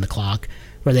Rock Around the Clock,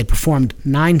 where they performed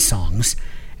 9 songs,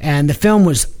 and the film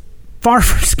was far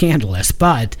from scandalous,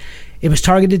 but it was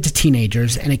targeted to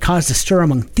teenagers, and it caused a stir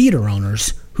among theater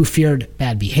owners who feared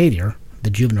bad behavior, the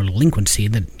juvenile delinquency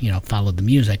that followed the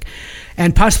music,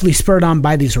 and possibly spurred on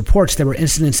by these reports, there were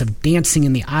incidents of dancing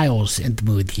in the aisles in the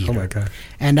movie theater. Oh my God.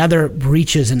 And other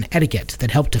breaches in etiquette that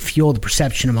helped to fuel the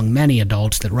perception among many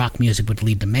adults that rock music would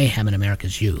lead to mayhem in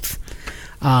America's youth.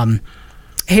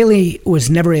 Haley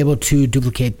was never able to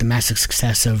duplicate the massive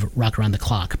success of Rock Around the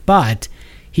Clock, but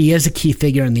he is a key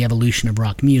figure in the evolution of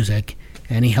rock music,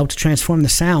 and he helped to transform the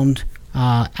sound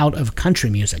out of country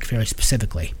music very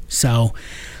specifically. So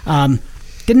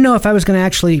didn't know if I was going to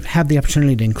actually have the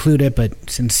opportunity to include it, but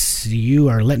since you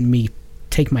are letting me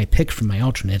take my pick from my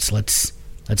alternates, let's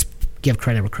give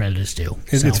credit where credit is due.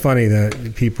 It's funny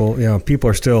that people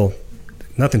are still,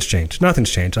 nothing's changed.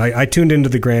 I tuned into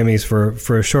the Grammys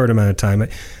for a short amount of time.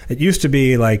 It used to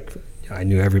be like, I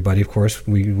knew everybody, of course.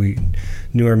 We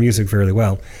knew our music fairly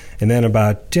well. And then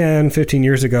about 10, 15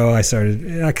 years ago, I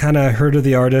kind of heard of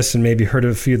the artists and maybe heard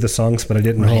of a few of the songs, but I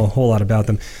didn't know a whole lot about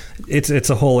them. It's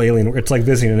a whole alien. It's like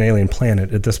visiting an alien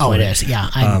planet at this point. Oh, it is. Yeah.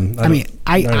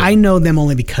 I know them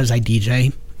only because I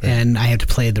DJ and I have to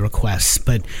play the requests.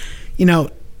 But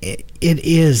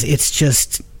it's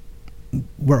just,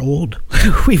 we're old.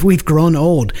 We've grown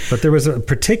old. But there was a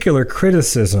particular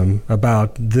criticism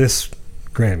about this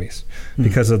Grammys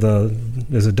because of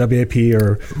there's a WAP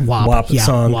or WAP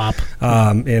song, WAP.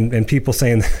 And people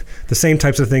saying the same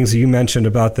types of things that you mentioned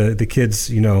about the kids,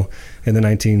 in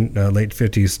the late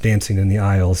 50s dancing in the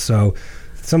aisles. So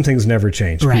some things never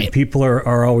change. Right. People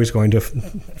are always going to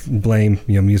blame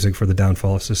music for the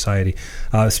downfall of society.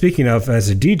 Speaking of, as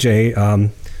a DJ,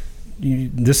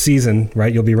 this season,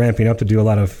 right, you'll be ramping up to do a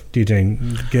lot of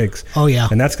DJing gigs. Oh yeah,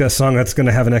 and that's a song that's going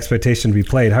to have an expectation to be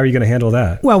played. How are you going to handle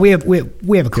that? Well, we have a clean,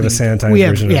 sanitized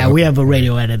version. We have a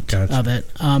radio edit Gotcha. of it,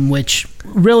 which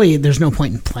really there's no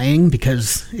point in playing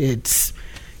because it's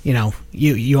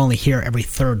you only hear every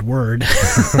third word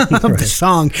of the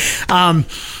song.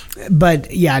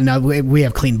 But yeah, no, we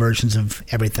have clean versions of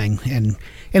everything, and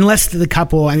unless the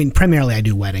couple, primarily I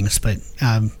do weddings, but.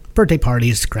 Birthday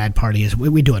parties, grad parties,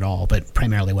 we do it all, but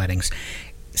primarily weddings.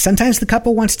 Sometimes the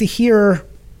couple wants to hear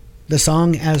the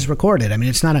song as recorded.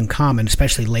 It's not uncommon,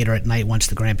 especially later at night once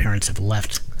the grandparents have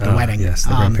left the wedding. Yes,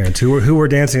 the grandparents who were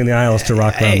dancing in the aisls to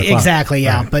Rock Around the Clock. Exactly,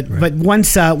 yeah. Right, but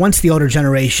once the older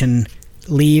generation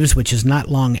leaves, which is not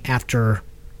long after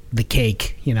the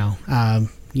cake, you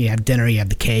have dinner, you have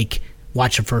the cake,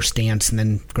 watch a first dance, and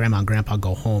then grandma and grandpa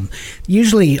go home.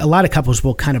 Usually a lot of couples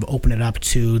will kind of open it up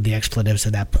to the expletives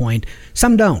at that point.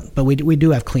 Some don't, but we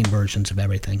do have clean versions of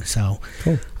everything. So,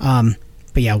 cool. But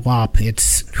yeah, WAP,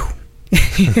 it's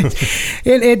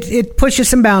it pushes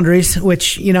some boundaries,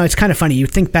 which it's kind of funny. You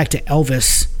think back to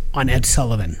Elvis on Ed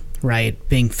Sullivan, right,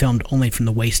 being filmed only from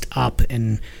the waist up,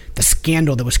 and the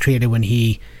scandal that was created when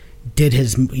he did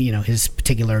his his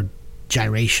particular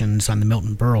gyrations on the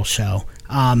Milton Berle show.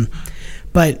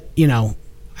 But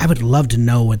I would love to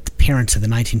know what the parents of the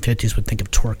 1950s would think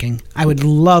of twerking. I would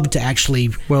love to actually.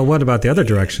 Well, what about the other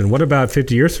direction? What about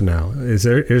 50 years from now? Is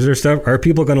there stuff? Are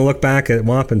people going to look back at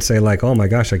WAP and say like, "Oh my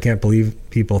gosh, I can't believe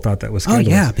people thought that was scandalous"?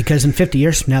 Oh yeah, because in 50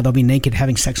 years from now they'll be naked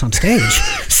having sex on stage.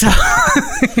 So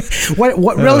what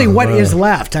is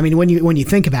left? When you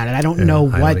think about it, I don't know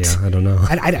what. I don't know.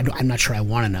 I'm not sure I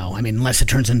want to know. Unless it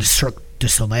turns into Cirque du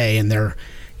Soleil and they're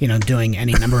doing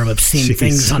any number of obscene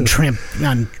things on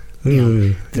yikes.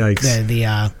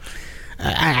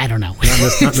 I don't know.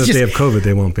 Not this day of COVID,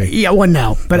 they won't be. Yeah, well,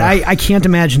 no. But I can't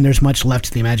imagine there's much left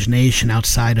to the imagination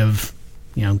outside of,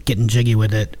 getting jiggy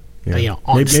with it,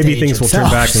 on stage. Maybe things will turn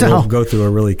back and we'll go through a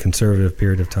really conservative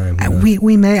period of time.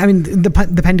 We may.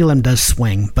 The pendulum does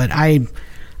swing, but I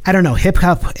don't know. Hip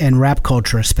hop and rap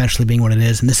culture, especially being what it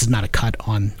is, and this is not a cut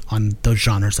on those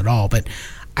genres at all, but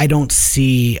I don't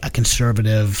see a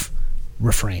conservative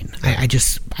refrain. I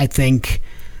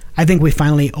think we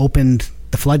finally opened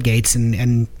the floodgates,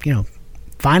 and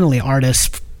finally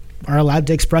artists are allowed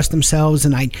to express themselves,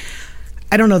 and I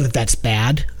don't know that that's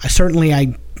bad.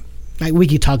 We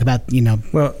could talk about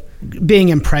being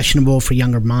impressionable for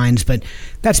younger minds, but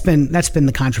that's been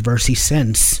the controversy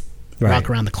since Rock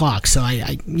Around the Clock. So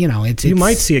it's you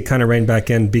might see it kind of rein back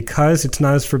in because it's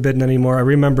not as forbidden anymore. I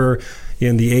remember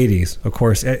in the 80s, of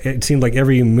course, it seemed like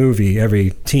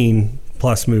every teen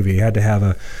plus movie had to have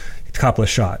a topless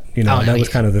shot. That was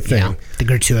kind of the thing. Yeah, the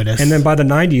gratuitous. And then by the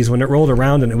 90s, when it rolled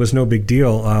around and it was no big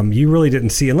deal, you really didn't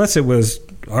see, unless it was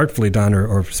artfully done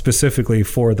or specifically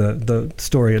for the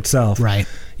story itself. Right.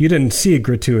 You didn't see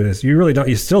gratuitous. You really don't.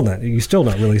 You still don't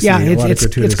really see a lot of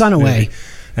gratuitous. It's gone away.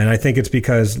 And I think it's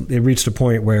because it reached a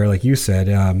point where, like you said,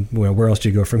 where else do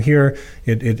you go from here?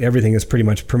 Everything is pretty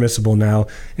much permissible now.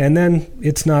 And then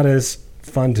it's not as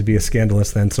fun to be a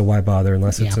scandalous then, so why bother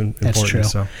unless it's important? That's true.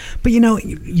 So. But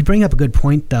you bring up a good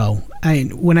point, though.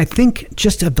 When I think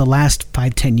just of the last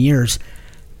 5-10 years,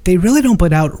 they really don't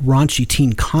put out raunchy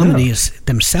teen comedies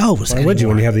themselves Why anymore. would you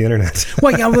when you have the internet?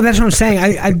 Well, that's what I'm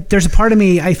saying. There's a part of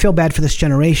me, I feel bad for this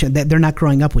generation that they're not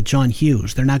growing up with John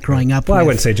Hughes. They're not growing up with... I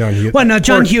wouldn't say John Hughes. Well, no,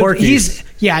 John Hughes... Porky's.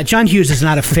 John Hughes is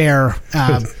not a fair...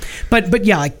 but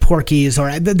yeah, like Porky's,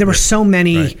 or there were so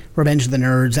many Revenge of the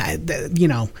Nerds,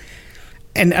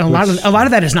 And a lot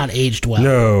of that is not aged well.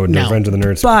 No, Revenge of the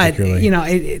Nerds particularly.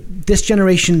 But, this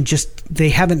generation they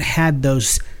haven't had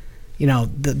those...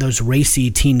 those racy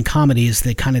teen comedies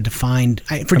that kind of defined...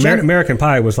 American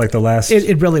Pie was like the last...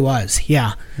 It really was,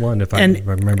 yeah. One, if I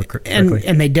remember correctly.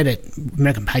 And they did it...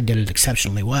 American Pie did it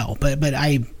exceptionally well. But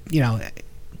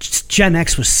Gen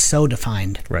X was so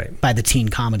defined by the teen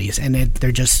comedies, and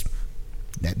they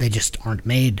just aren't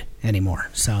made anymore.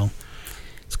 So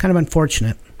it's kind of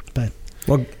unfortunate, but...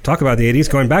 Well, talk about the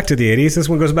 80s. Going back to the 80s, this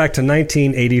one goes back to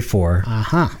 1984.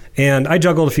 Uh-huh. And I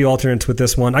juggled a few alternates with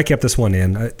this one. I kept this one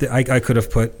in. I could have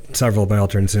put several of my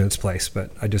alternates in its place, but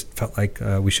I just felt like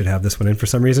we should have this one in for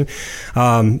some reason.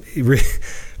 None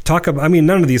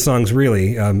of these songs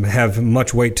really have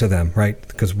much weight to them, right?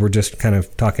 Because we're just kind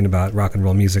of talking about rock and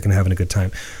roll music and having a good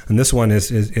time. And this one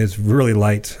is really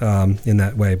light in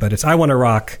that way. But it's I Wanna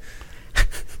Rock.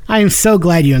 I am so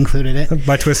glad you included it.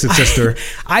 By Twisted Sister.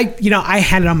 I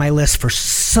had it on my list for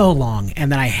so long,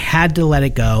 and then I had to let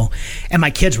it go. And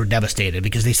my kids were devastated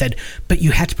because they said, "But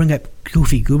you had to bring up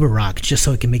Goofy Goober Rock just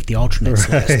so it can make the alternates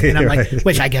list." And I'm like,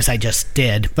 which I guess I just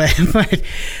did. But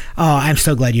I'm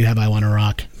so glad you have I Wanna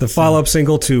Rock. The follow-up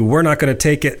single to We're Not Gonna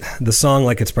Take It, the song,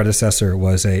 like its predecessor,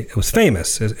 was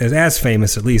famous, as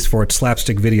famous at least for its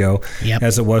slapstick video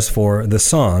as it was for the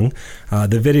song.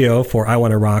 The video for I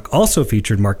Wanna Rock also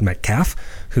featured Mark Metcalf,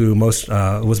 who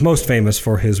was most famous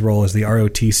for his role as the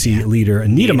ROTC leader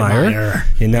Niedermeyer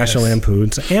in National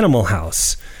Lampoon's Animal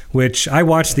House, which I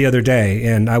watched the other day,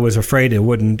 and I was afraid it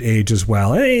wouldn't age as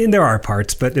well. And there are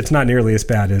parts, but it's not nearly as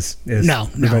bad as Revenge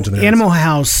of the Nerds. Animal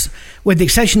House, with the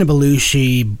exception of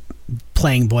Belushi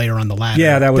playing Boyer on the Ladder.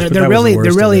 Yeah, that was there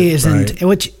really isn't. Right.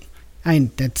 Which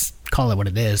that's call it what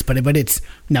it is, but it's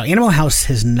Animal House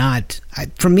has not.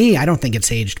 For me, I don't think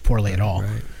it's aged poorly at all.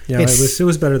 Right. Yeah, it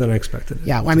was better than I expected.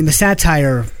 Yeah, I mean the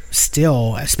satire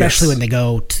still, especially when they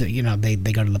go to they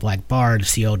go to the Black Bar to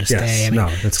see Otis Day. I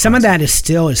mean, some of that is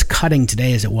still as cutting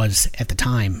today as it was at the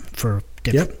time for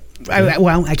different.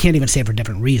 I can't even say for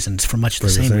different reasons, for much the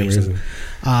same reason.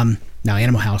 No,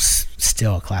 Animal House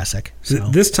still a classic. So.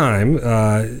 This time,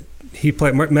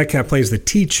 Metcalf plays the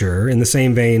teacher in the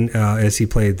same vein as he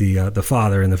played the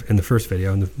father in the first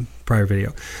video, in the prior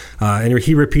video, and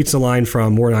he repeats a line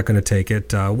from "We're Not Going to Take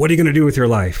It." What are you going to do with your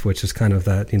life? Which is kind of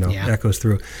that echoes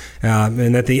through,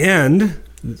 and at the end,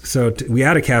 we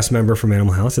add a cast member from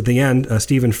Animal House. At the end,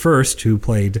 Stephen Furst, who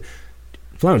played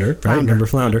Flounder, right? Remember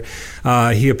Flounder?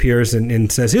 He appears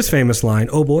and says his famous line,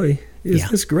 "Oh boy, is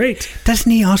this great!" Doesn't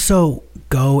he also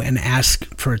go and ask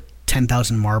for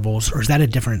 10,000 marbles, or is that a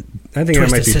different? I think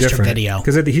that might be different video,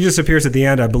 because he just appears at the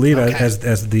end, I believe,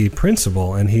 as the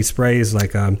principal, and he sprays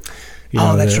like the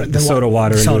soda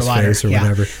water into his face or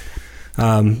whatever.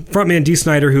 Frontman Dee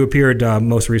Snider, who appeared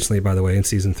most recently, by the way, in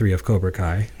season 3 of Cobra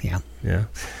Kai. Yeah.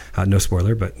 No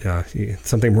spoiler, but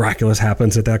something miraculous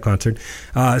happens at that concert.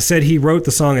 Said he wrote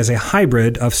the song as a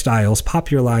hybrid of styles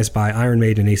popularized by Iron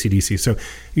Maiden and AC/DC. So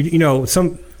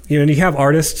you have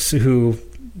artists who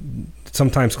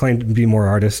sometimes claim to be more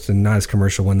artists and not as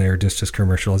commercial when they're just as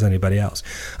commercial as anybody else.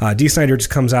 Dee Snider just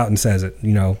comes out and says it.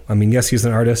 Yes, he's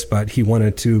an artist, but he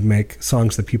wanted to make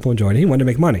songs that people enjoyed, and he wanted to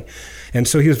make money. And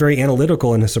so he was very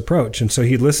analytical in his approach. And so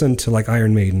he'd listen to like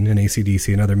Iron Maiden and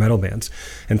AC/DC and other metal bands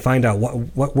and find out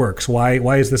what works.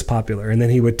 Why is this popular? And then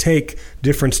he would take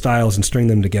different styles and string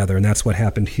them together. And that's what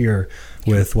happened here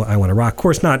with I Wanna Rock. Of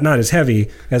course, not as heavy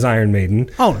as Iron Maiden.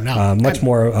 Oh, no. Much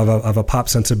more of a pop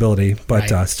sensibility,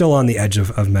 but still on the edge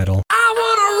of metal.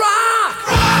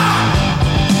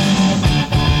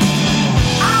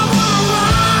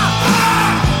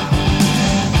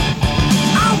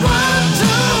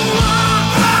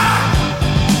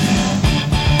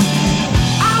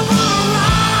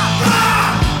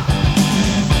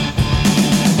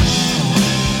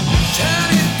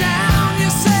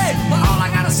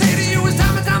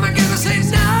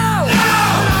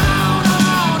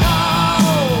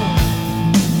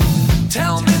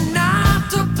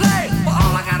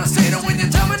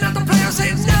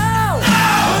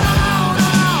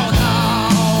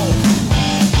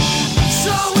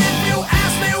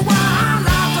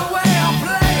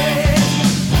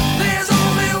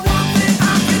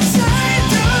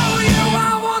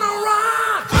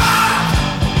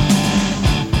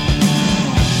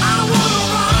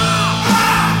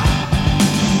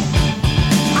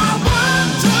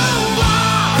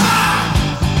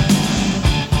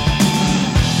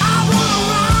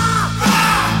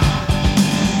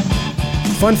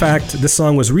 Fun fact, this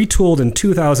song was retooled in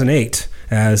 2008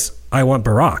 as I Want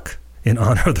Barack in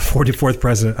honor of the 44th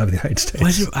president of the United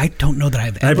States. I don't know that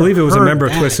I've ever I believe it was a member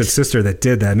that. of Twisted Sister that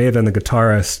did that. It may have been the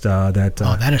guitarist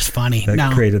that is funny.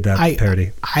 that created that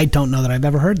parody. I don't know that I've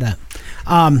ever heard that.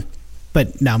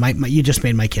 But no, you just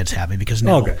made my kids happy because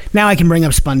now I can bring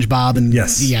up SpongeBob and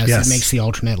yes, it makes the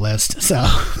alternate list. So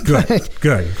good.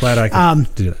 Glad I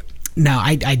could do that. No,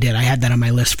 I did. I had that on my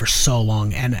list for so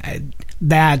long, and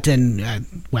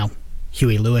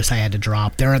Huey Lewis I had to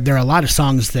drop. There are a lot of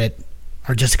songs that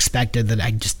are just expected that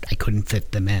I couldn't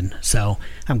fit them in. So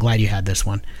I'm glad you had this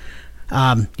one.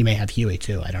 You may have Huey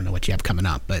too. I don't know what you have coming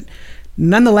up, but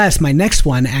nonetheless, my next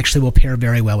one actually will pair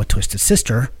very well with Twisted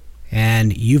Sister,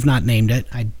 and you've not named it.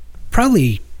 I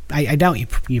doubt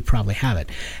you probably have it.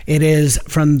 It is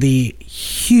from the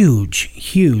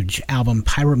huge album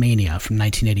Pyromania from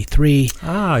 1983.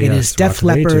 It is Def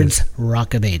Leppard's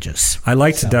Rock of Ages. I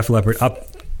liked Def Leppard up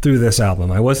through this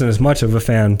album. I wasn't as much of a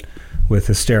fan with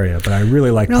Hysteria, but I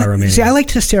really like Pyromania. See, I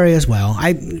liked Hysteria as well.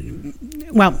 Let me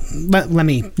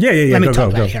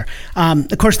talk about it here.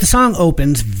 Of course, the song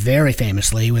opens very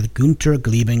famously with Gunter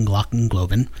Glieben Glocken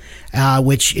Globen,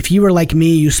 which, if you were like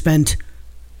me, you spent,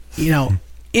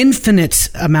 infinite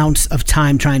amounts of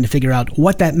time trying to figure out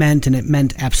what that meant, and it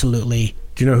meant absolutely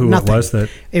Do you know who nothing. It was?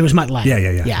 It was Mutt Lange.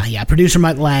 Yeah. Producer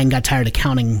Mutt Lange got tired of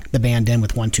counting the band in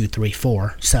with 1, 2, 3,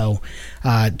 4. So,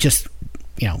 to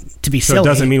be silly. So it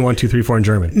doesn't mean 1, 2, 3, 4 in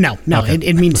German. No, okay.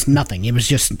 it means nothing. It was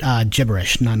just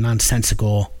gibberish,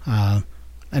 nonsensical, a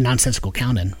nonsensical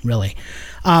count-in, really.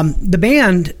 The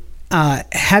band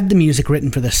had the music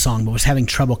written for this song, but was having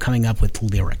trouble coming up with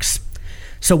lyrics.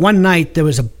 So one night there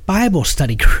was a Bible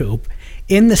study group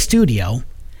in the studio,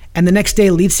 and the next day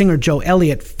lead singer Joe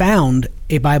Elliott found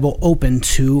a Bible open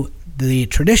to the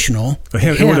traditional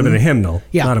hymn. It would have been a hymnal,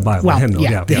 not a Bible. Well, a hymnal,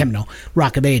 the hymnal,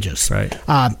 Rock of Ages. Right.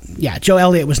 Joe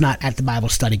Elliott was not at the Bible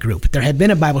study group. There had been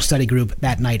a Bible study group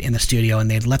that night in the studio, and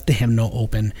they had left the hymnal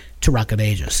open to Rock of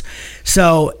Ages.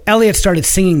 So Elliott started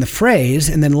singing the phrase,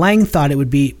 and then Lange thought it would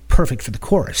be perfect for the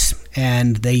chorus,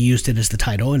 and they used it as the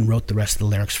title and wrote the rest of the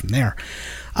lyrics from there.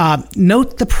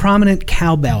 Note the prominent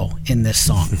cowbell in this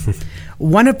song.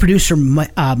 One of producer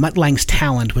Mutt Lange's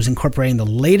talent was incorporating the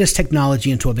latest technology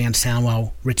into a band's sound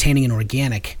while retaining an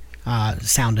organic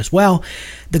sound as well.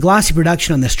 The glossy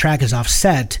production on this track is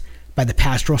offset by the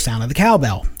pastoral sound of the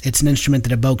cowbell. It's an instrument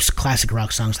that evokes classic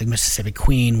rock songs like Mississippi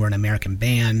Queen, We're an American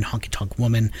Band, Honky Tonk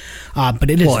Woman. But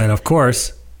it is... Well, and of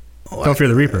course, Don't Fear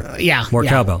the Reaper. More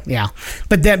cowbell. Yeah.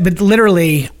 But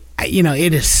literally...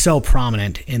 it is so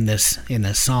prominent in this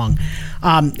song.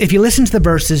 If you listen to the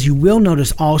verses, you will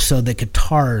notice also that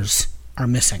guitars are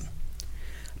missing.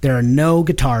 There are no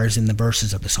guitars in the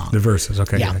verses of the song. The verses,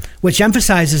 okay. Yeah, which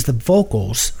emphasizes the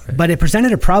vocals, right. But it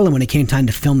presented a problem when it came time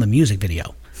to film the music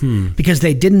video. Because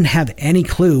they didn't have any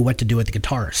clue what to do with the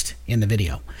guitarist in the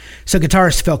video. So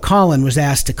guitarist Phil Collen was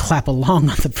asked to clap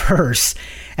along on the verse,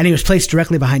 and he was placed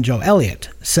directly behind Joe Elliott.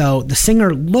 So the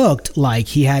singer looked like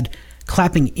he had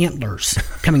clapping antlers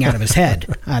coming out of his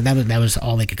head. That was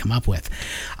all they could come up with.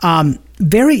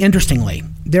 Very interestingly,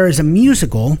 there is a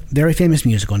musical, very famous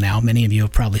musical now. Many of you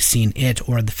have probably seen it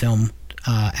or the film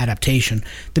adaptation.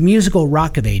 The musical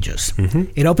Rock of Ages. Mm-hmm.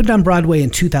 It opened on Broadway in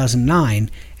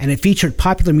 2009, and it featured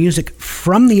popular music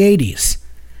from the 80s.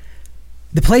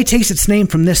 The play takes its name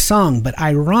from this song, but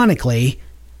ironically,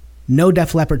 no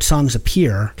Def Leppard songs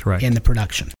appear in the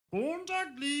production. All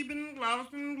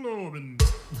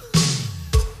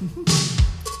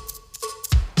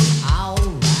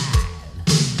right.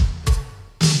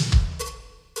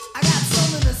 I got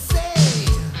something to say.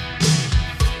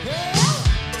 Yeah.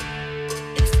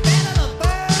 It's better to burn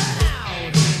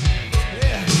out.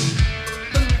 Yeah.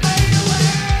 Than fade away.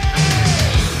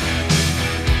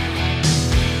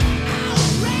 All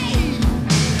right.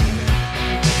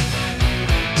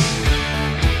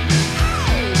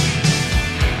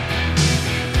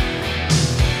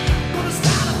 Gonna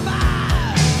start a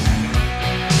fire.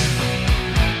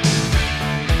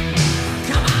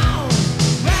 Come on,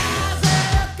 rise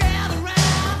up, gather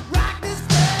round, rock this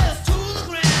place to the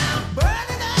ground, burn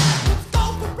it up,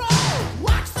 go for broke,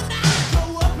 watch the night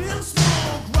go up in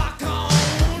smoke, rock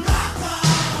on,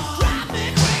 drive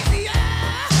me crazy,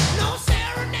 yeah. No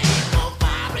serenade, no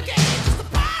fire brigade, just a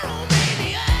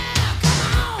pyromania.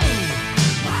 Come on,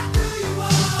 what do you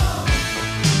want?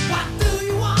 What do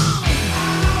you want? I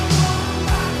want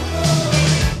rock and roll.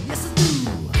 Yes, I do.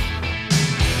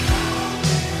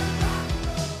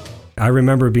 I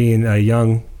remember being a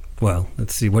young,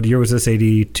 let's see, what year was this,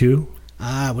 82? Would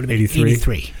have been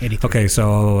 83? 83. Okay, so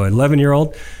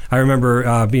 11-year-old. I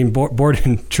remember being bored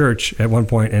in church at one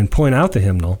point and pulling out the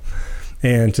hymnal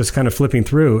and just kind of flipping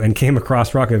through and came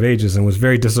across Rock of Ages and was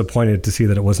very disappointed to see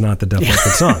that it was not the Def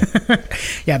Leppard song.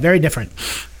 Yeah, very different.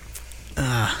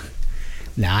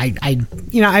 No,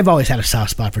 I've always had a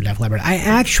soft spot for Def Leppard. I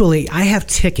have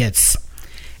tickets,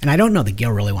 and I don't know that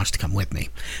Gil really wants to come with me,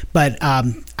 but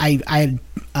I had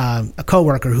a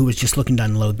coworker who was just looking to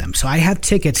unload them. So I have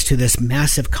tickets to this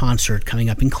massive concert coming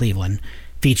up in Cleveland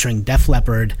featuring Def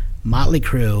Leppard, Motley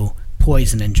Crue,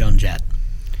 Poison, and Joan Jett.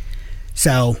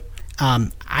 So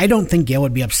I don't think Gil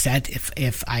would be upset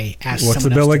if I asked What's someone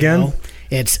the bill else to again? go.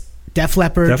 It's Def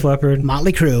Leppard,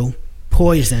 Motley Crue,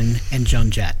 Poison, and Joan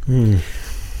Jett.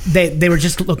 They were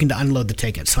just looking to unload the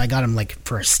tickets, so I got them like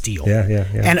for a steal.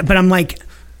 Yeah. But I'm like,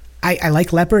 I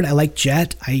like Leopard, I like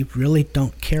Jet. I really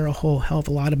don't care a whole hell of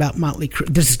a lot about Motley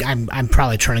Crue. I'm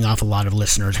probably turning off a lot of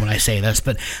listeners when I say this,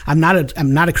 but I'm not a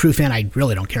Crue fan. I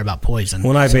really don't care about Poison.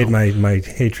 Well, I made my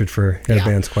hatred for hair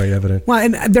bands quite evident. Well,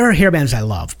 and there are hair bands I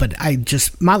love, but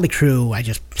Motley Crue,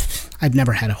 I've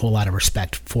never had a whole lot of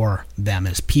respect for them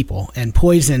as people, and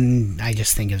Poison I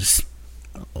just think is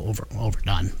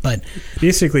overdone. But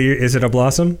basically, is it a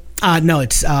Blossom? No,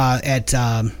 it's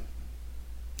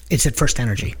at First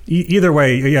Energy. Either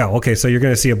way, yeah. Okay, so you're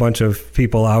going to see a bunch of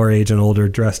people our age and older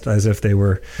dressed as if they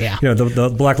were,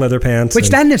 the black leather pants. Which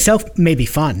that in itself may be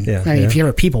fun. Yeah, if you're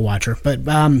a people watcher. But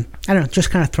I don't know,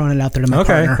 just kind of throwing it out there to my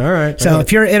partner. All right. So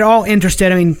if you're at all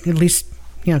interested, at least,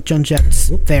 Joan Jett's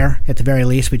there at the very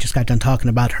least. We just got done talking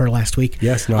about her last week.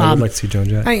 Yes, I would like to see Joan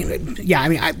Jett.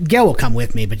 Gail will come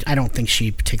with me, but I don't think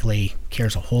she particularly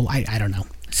cares a whole. I don't know.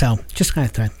 So just kind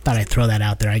of thought I'd throw that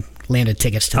out there. I landed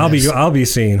tickets to this. I'll be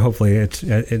seeing, hopefully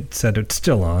it said it's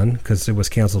still on because it was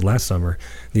canceled last summer,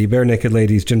 the Bare Naked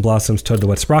Ladies Gin Blossoms Toad the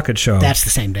Wet Sprocket show. That's the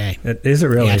same day. Is it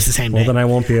really? Yeah, it's the same day. Well, then I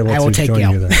won't be able to join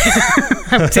Gail. you then.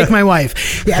 I will take my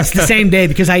wife. Yeah, it's the same day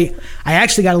because I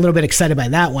actually got a little bit excited by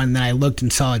that one. Then I looked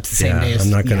and saw it's the same day.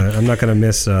 I'm not gonna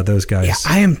miss those guys. Yeah,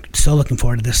 I am so looking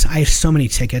forward to this. I have so many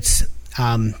tickets.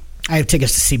 I have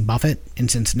tickets to see Buffett in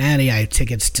Cincinnati. I have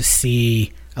tickets to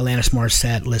see Alanis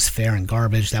Morissette, Liz Phair, and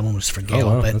Garbage. That one was for Gail.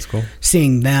 Oh, wow, but that's cool.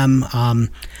 Seeing them. I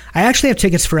actually have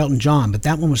tickets for Elton John, but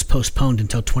that one was postponed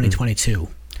until 2022.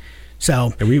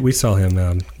 So we saw him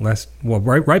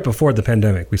right before the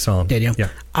pandemic. We saw him. Did you? Yeah.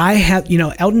 I have,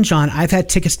 Elton John. I've had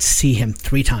tickets to see him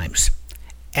 3 times,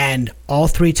 and all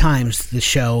 3 times the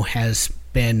show has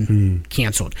been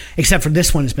canceled, except for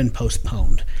this one has been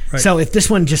postponed. Right. So if this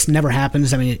one just never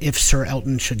happens, if Sir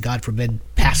Elton should, God forbid,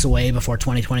 pass away before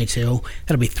 2022,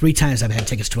 that'll be 3 times I've had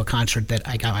tickets to a concert that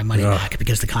I got my money back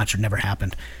because the concert never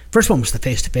happened. First one was the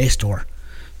face-to-face tour.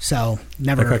 So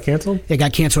never. That got canceled? It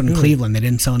got canceled in Cleveland. They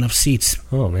didn't sell enough seats.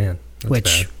 Oh, man.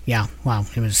 That's bad.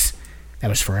 That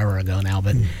was forever ago now.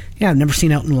 But I've never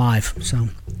seen Elton live. So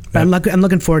but I'm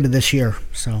looking forward to this year.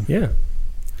 So yeah.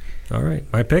 All right.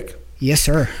 My pick? Yes,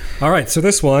 sir. All right, so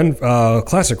this one,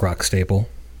 classic rock staple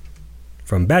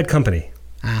from Bad Company.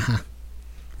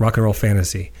 Rock and Roll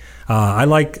Fantasy. I'm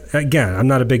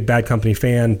not a big Bad Company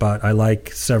fan, but I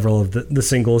like several of the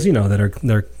singles, that are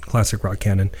their classic rock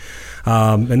canon.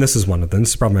 And this is one of them. This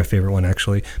is probably my favorite one,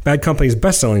 actually. Bad Company's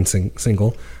best-selling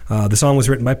single. The song was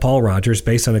written by Paul Rodgers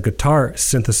based on a guitar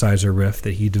synthesizer riff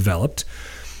that he developed.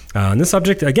 And the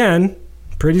subject, again,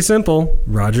 pretty simple.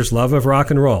 Rodgers' love of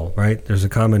rock and roll, right? There's a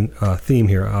common theme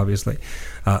here, obviously.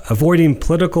 Avoiding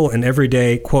political and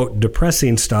everyday, quote,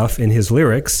 depressing stuff in his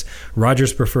lyrics,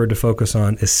 Rodgers preferred to focus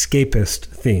on escapist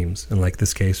themes, in like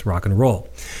this case, rock and roll.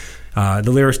 The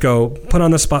lyrics go, put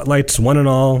on the spotlights, one and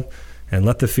all, and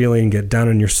let the feeling get down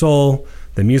in your soul.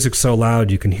 The music's so loud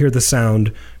you can hear the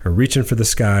sound, or reaching for the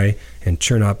sky and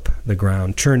churn in up the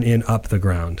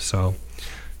ground. So,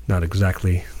 not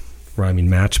exactly rhyming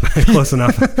match, but close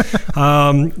enough.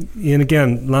 And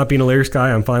again, not being a lyrics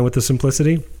guy, I'm fine with the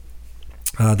simplicity.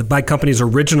 The Bad Company's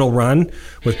original run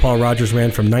with Paul Rodgers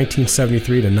ran from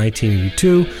 1973 to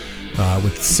 1982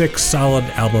 with 6 solid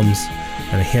albums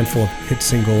and a handful of hit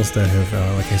singles that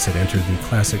have, like I said, entered the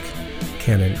classic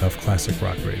canon of classic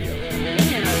rock radio.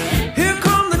 Here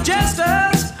come the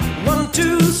jesters, 1,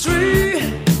 2,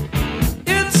 3.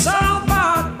 It's all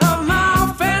part of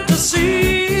my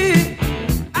fantasy.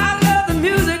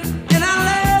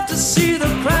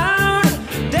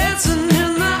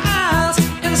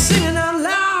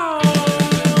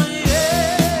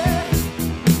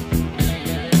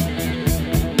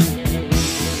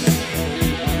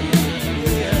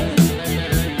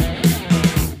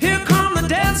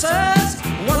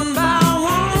 One by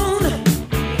one,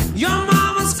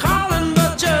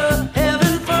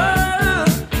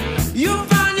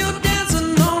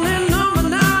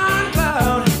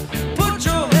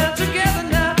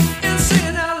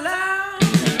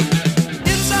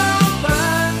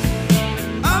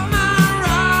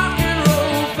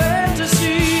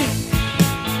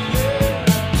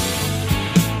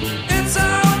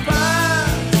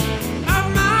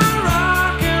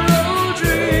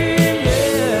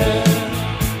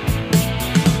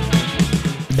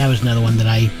 that was another one that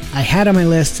I had on my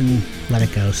list and let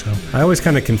it go. So I always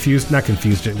kind of not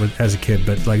confused it with, as a kid,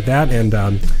 but like that and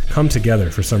Come Together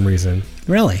for some reason.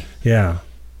 Really? Yeah.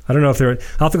 I don't know if I'll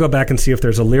have to go back and see if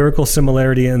there's a lyrical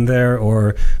similarity in there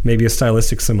or maybe a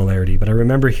stylistic similarity. But I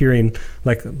remember hearing,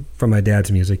 like, from my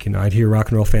dad's music, I'd hear Rock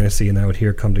and Roll Fantasy and I would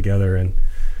hear Come Together. And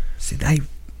see, to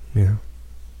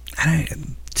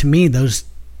me, those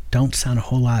don't sound a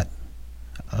whole lot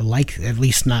like, at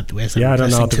least not as I don't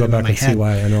know. I'll have to go back and see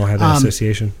why I know I had that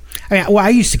association. I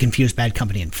used to confuse Bad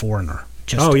Company and Foreigner.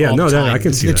 Just I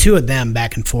can see the that. two of them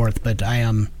back and forth. But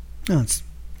that's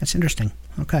interesting.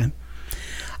 Okay.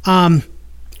 What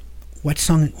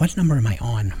number am I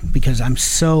on? Because I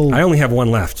only have one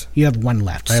left. You have one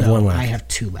left. I have one left. I have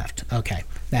two left. Okay.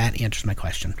 That answers my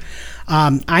question.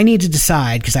 I need to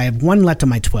decide, because I have one left on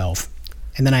my 12,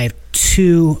 and then I have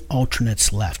two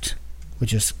alternates left,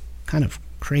 which is kind of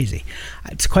crazy.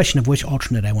 It's a question of which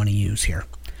alternate I want to use here.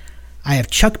 I have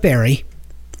Chuck Berry,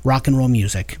 Rock and Roll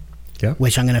Music,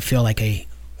 which I'm going to feel like a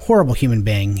horrible human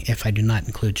being if I do not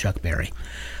include Chuck Berry.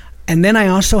 And then I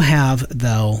also have,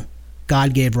 though,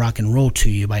 God Gave Rock and Roll to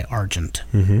You by Argent,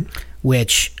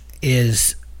 which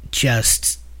is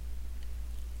just,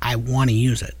 I want to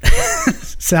use it.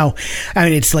 So, I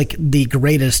mean, it's like the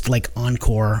greatest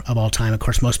encore of all time. Of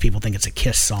course, most people think it's a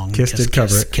Kiss song. Kiss did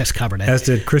cover it. Kiss covered it. As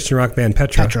did Christian rock band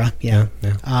Petra. Petra, yeah.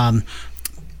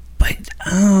 But,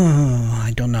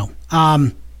 I don't know.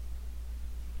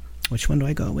 Which one do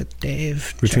I go with,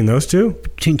 Dave? Between those two?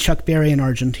 Between Chuck Berry and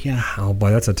Argent, yeah. Oh, boy,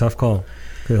 that's a tough call.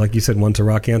 Like you said, one's a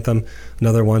rock anthem.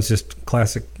 Another one's just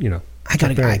classic, I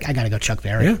gotta go Chuck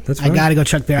Berry. Yeah, that's fine. I gotta go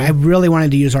Chuck Berry. Yeah. I really wanted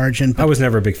to use Argent. I was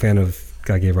never a big fan of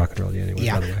God Gave Rock and Roll anyway,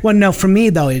 by the way. Well, no, for me,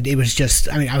 though, it was just,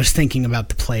 I was thinking about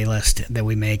the playlist that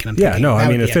we make. And I'm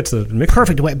thinking, it fits the mix.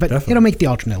 Perfect way, but definitely. it'll make the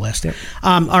alternate list. Yep.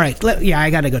 All right. I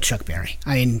gotta go Chuck Berry.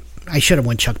 I should have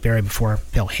went Chuck Berry before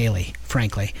Bill Haley,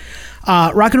 frankly.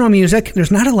 Rock and Roll Music,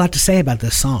 there's not a lot to say about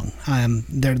this song.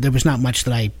 There was not much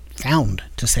that I found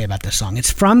to say about this song.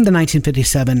 It's from the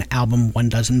 1957 album One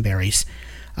Dozen Berries.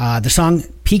 The song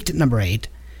peaked at number 8.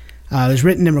 It was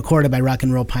written and recorded by rock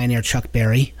and roll pioneer Chuck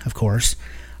Berry, of course.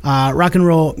 Rock and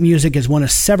Roll Music is one of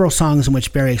several songs in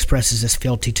which Berry expresses his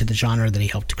fealty to the genre that he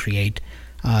helped to create.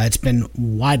 It's been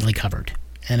widely covered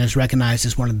and is recognized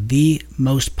as one of the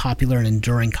most popular and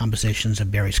enduring compositions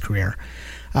of Berry's career.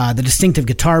 The distinctive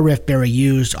guitar riff Berry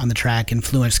used on the track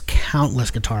influenced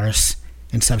countless guitarists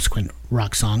in subsequent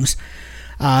rock songs.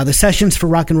 The sessions for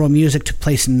Rock and Roll Music took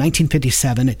place in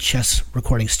 1957 at Chess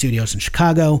Recording Studios in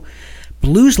Chicago.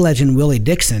 Blues legend Willie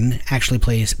Dixon actually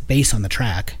plays bass on the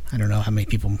track. I don't know how many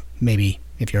people, maybe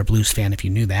if you're a blues fan, if you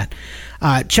knew that.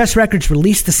 Chess Records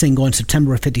released the single in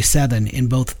September of 57 in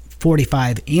both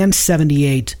 45 and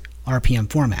 78 RPM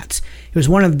formats. It was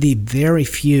one of the very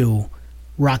few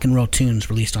rock and roll tunes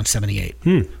released on 78.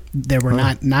 There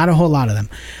were not a whole lot of them.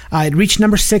 It reached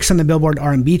number 6 on the Billboard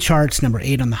R&B charts, number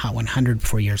 8 on the Hot 100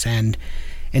 before year's end.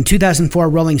 In 2004,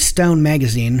 Rolling Stone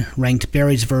magazine ranked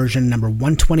Berry's version number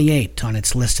 128 on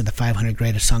its list of the 500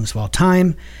 greatest songs of all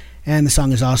time, and the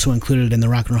song is also included in the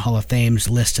Rock and Roll Hall of Fame's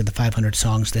list of the 500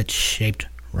 songs that shaped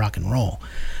rock and roll.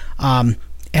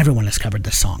 Everyone has covered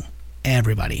this song.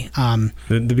 Everybody. The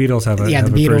Beatles have a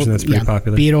version that's pretty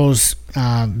popular. Beatles,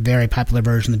 very popular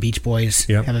version. The Beach Boys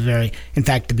Yep. have a very... In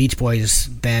fact, the Beach Boys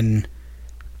then...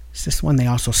 Is this one they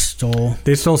also stole?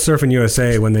 They stole Surfin'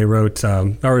 USA when they wrote...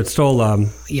 or it stole...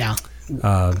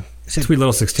 Sweet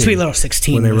Little 16. Sweet Little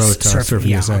 16 when they was wrote Surfin'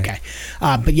 USA. Okay.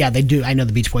 But yeah, they do. I know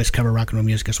the Beach Boys cover rock and roll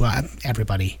music as well.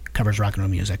 Everybody covers rock and roll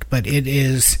music. But it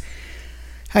is...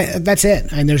 that's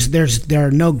it. And there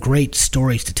are no great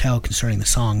stories to tell concerning the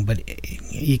song, but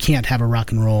you can't have a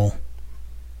rock and roll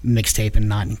mixtape and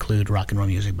not include Rock and Roll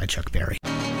Music by Chuck Berry.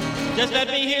 Just let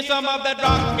me hear some of that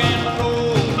rock and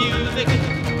roll music.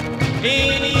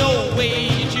 Any old way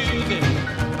you choose it.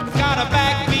 It's got a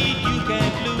backbeat, you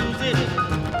can't lose it.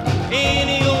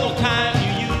 Any old time you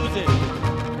use it.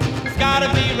 It's gotta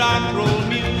be rock and roll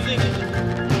music.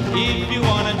 If you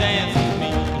wanna dance with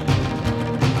me.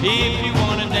 If you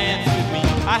wanna dance with me.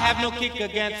 I have no kick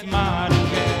against modern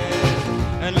jazz,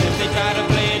 unless they try to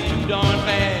play it too darn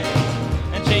fast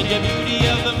and change the beauty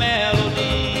of the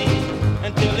melody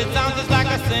until it sounds just like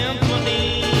a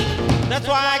symphony. That's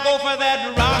why I go for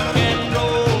that rock and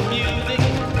roll music.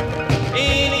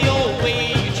 Any old way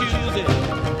you choose it.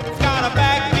 It's got a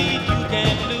backbeat, you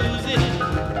can't lose it.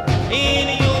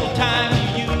 Any old time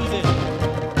you use it.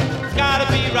 It's gotta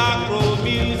be rock and roll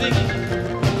music.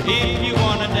 If you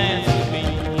wanna dance with me.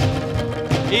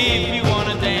 If you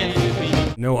wanna dance with me.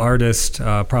 No artist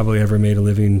probably ever made a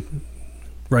living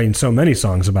writing so many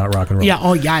songs about rock and roll. Yeah,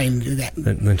 oh yeah, and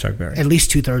Than Chuck Berry. at least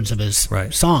 2/3 of his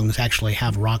Right. songs actually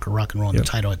have rock or rock and roll in the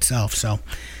title itself. So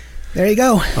there you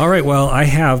go. All right, well, I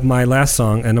have my last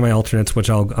song and my alternates, which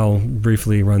I'll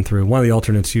briefly run through. One of the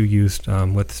alternates you used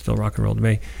with Still Rock and Roll to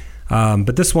Me.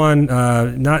 But this one,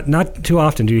 not too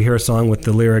often do you hear a song with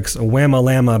the lyrics "Whamma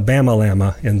Lamma Bamma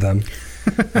Lamma" in them.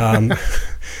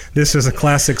 This is a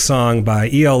classic song by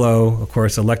ELO, of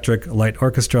course, Electric Light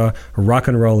Orchestra, Rock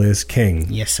and Roll is King.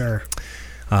 Yes, sir.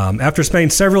 After spending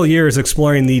several years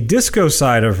exploring the disco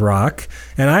side of rock,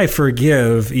 and I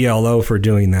forgive ELO for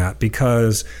doing that,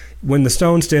 because when the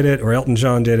Stones did it, or Elton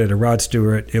John did it, or Rod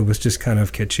Stewart, it was just kind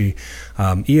of kitschy.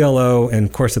 ELO, and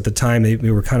of course at the time they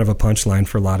were kind of a punchline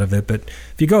for a lot of it. But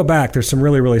if you go back, there's some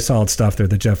really, really solid stuff there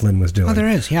that Jeff Lynne was doing. Oh, there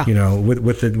is, yeah. You know,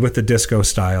 with the disco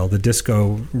style, the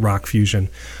disco rock fusion.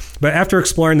 But after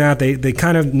exploring that, they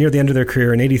kind of, near the end of their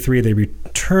career, in '83, they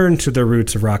returned to their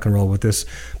roots of rock and roll with this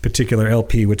particular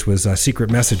LP, which was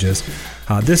Secret Messages.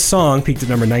 This song peaked at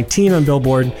number 19 on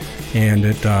Billboard, and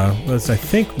it was, I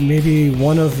think, maybe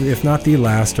one of, if not the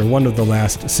last, or one of the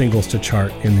last singles to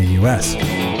chart in the U.S.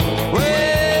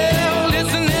 Well,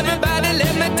 listen everybody,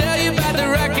 let me tell you about the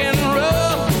rock and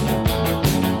roll.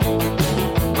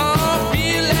 Oh,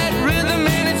 feel that rhythm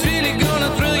and it's really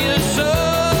gonna thrill your soul.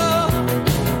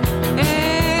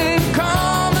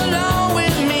 Come along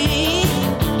with me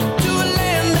to a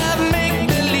land of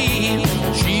make-believe.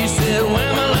 She said,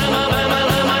 whamma, lamma, lamma,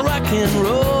 lamma, rock and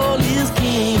roll is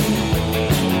king.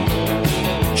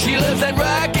 She loves that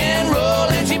rock and roll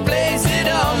and she plays it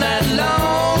all night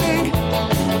long.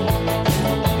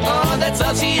 Oh, that's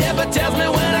all she ever tells me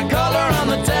when I call her on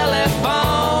the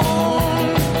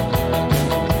telephone.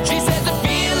 She says to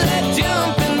feel that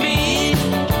jumping beat,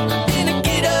 then to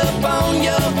get up on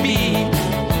your feet.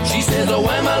 She says, oh,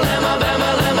 whamma, lamma,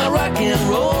 bamma, lamma, rock and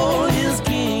roll is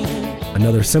king.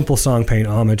 Another simple song paying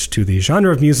homage to the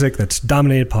genre of music that's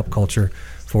dominated pop culture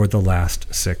for the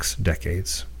last 6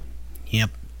 decades. Yep.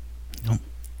 Nope.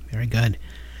 Very good.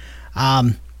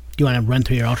 Do you want to run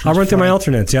through your alternates? I'll run through before my I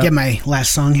alternates, yeah. Get my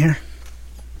last song here.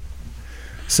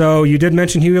 So you did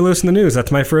mention Huey Lewis in the News.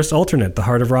 That's my first alternate, The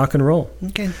Heart of Rock and Roll.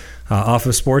 Okay. Off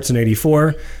of Sports in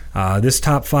 '84. This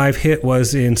top 5 hit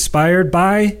was inspired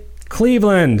by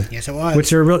Cleveland. Yes, it was.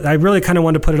 Which I really kind of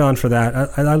wanted to put it on for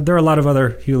that. There are a lot of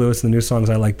other Huey Lewis in the News songs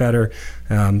I like better,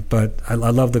 but I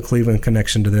love the Cleveland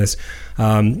connection to this.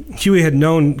 Huey had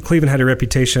known Cleveland had a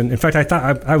reputation. In fact,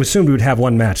 I assumed we would have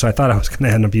one match, so I thought I was going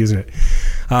to end up using it.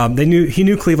 He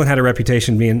knew Cleveland had a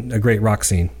reputation being a great rock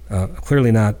scene.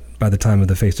 Clearly not by the time of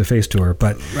the Face to Face tour,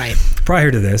 but right. prior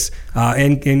to this,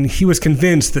 and he was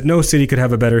convinced that no city could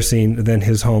have a better scene than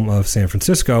his home of San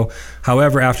Francisco.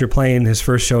 However, after playing his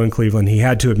first show in Cleveland, he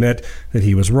had to admit that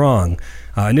he was wrong.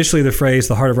 Initially, the phrase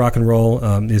 "the heart of rock and roll"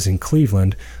 is in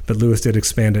Cleveland, but Lewis did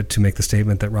expand it to make the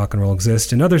statement that rock and roll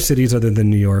exists in other cities other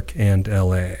than New York and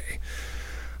L.A.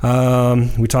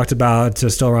 We talked about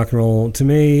Still Rock and Roll to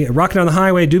Me. Rockin' on the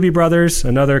Highway, Doobie Brothers,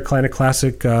 another kind of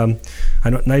classic. I'm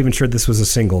not even sure this was a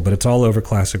single, but it's all over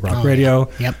classic rock radio.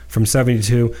 Yep. From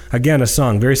 '72. Again, a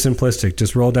song, very simplistic.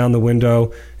 Just roll down the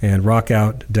window and rock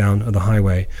out down the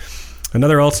highway.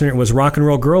 Another alternate was Rock and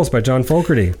Roll Girls by John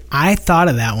Fogerty. I thought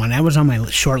of that one. That was on my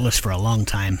short list for a long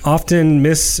time. Often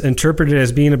misinterpreted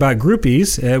as being about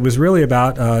groupies. It was really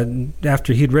about,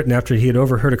 after he had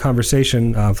overheard a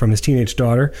conversation from his teenage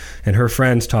daughter and her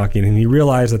friends talking, and he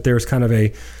realized that there was kind of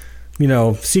a,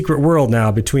 secret world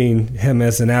now between him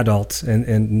as an adult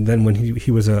and then when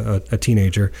he was a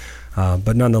teenager.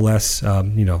 But nonetheless,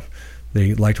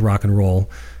 they liked rock and roll,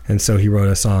 and so he wrote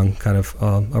a song kind of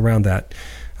around that.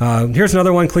 Here's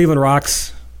another one, Cleveland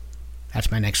Rocks.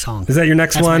 That's my next song. Is that your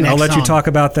next one? I'll let you talk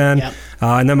about then. Yep.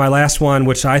 And then my last one,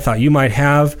 which I thought you might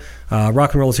have,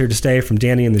 Rock and Roll is Here to Stay from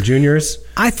Danny and the Juniors.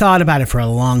 I thought about it for a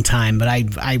long time, but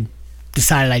I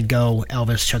decided I'd go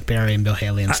Elvis, Chuck Berry, and Bill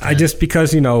Haley instead. I just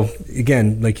because,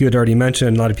 again, like you had already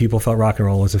mentioned, a lot of people felt rock and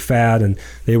roll was a fad, and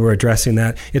they were addressing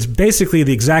that. It's basically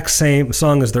the exact same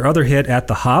song as their other hit, At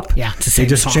the Hop. Yeah, it's the same They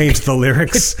just song. changed the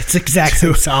lyrics. It's the exact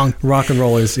same song. Rock and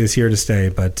roll is here to stay,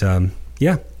 but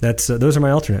yeah, that's those are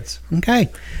my alternates. Okay.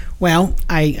 Well,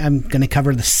 I'm going to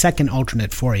cover the second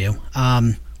alternate for you.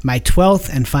 My 12th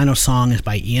and final song is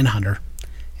by Ian Hunter,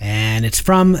 and it's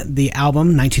from the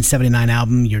album, 1979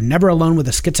 album, You're Never Alone with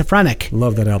a Schizophrenic.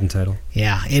 Love that album title.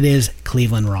 Yeah, it is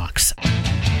Cleveland Rocks.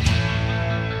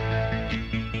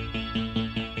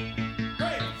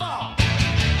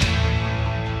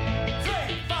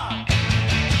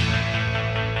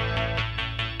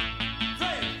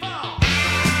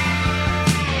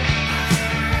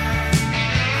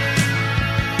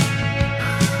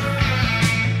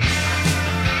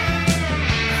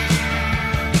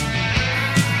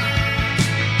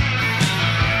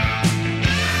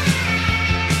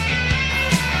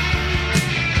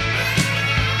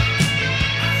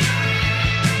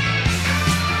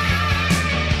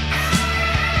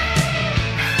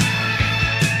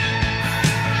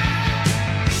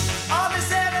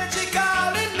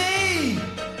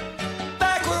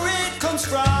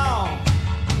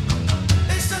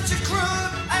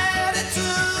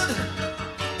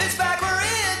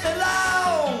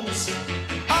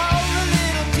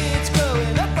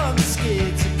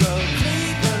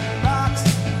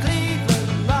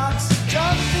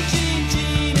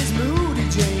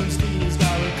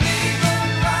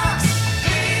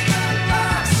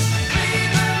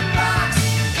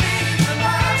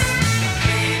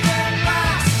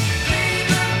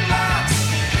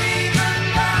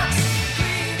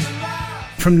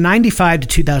 from 95 to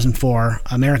 2004,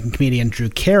 American comedian Drew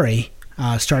Carey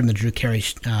starred in the Drew Carey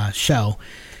show.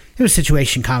 It was a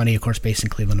situation comedy, of course, based in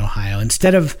Cleveland, Ohio.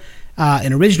 Instead of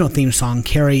an original theme song,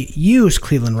 Carey used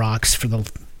Cleveland Rocks for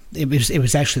it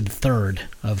was actually the third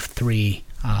of three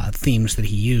themes that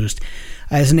he used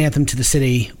as an anthem to the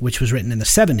city, which was written in the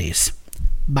 70s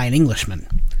by an Englishman.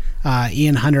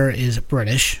 Ian Hunter is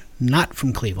British, not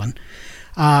from Cleveland.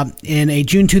 In a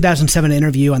June 2007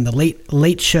 interview on the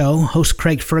Late Show, host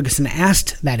Craig Ferguson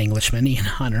asked that Englishman, Ian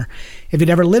Hunter, if he'd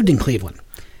ever lived in Cleveland.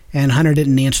 And Hunter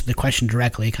didn't answer the question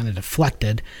directly, kind of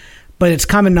deflected. But it's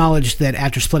common knowledge that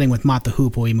after splitting with Mott the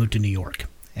Hoople, he moved to New York.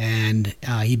 And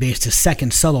he based his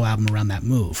second solo album around that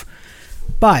move.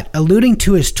 But alluding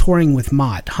to his touring with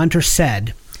Mott, Hunter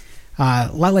said, a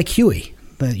lot like Huey,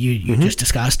 that you just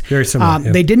discussed. Very similar.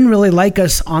 Yeah. They didn't really like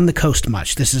us on the coast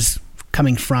much. This is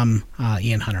coming from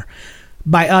Ian Hunter.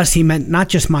 By us, he meant not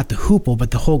just Mott the Hoople,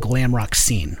 but the whole glam rock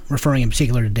scene, referring in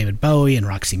particular to David Bowie and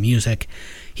Roxy Music.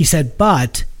 He said,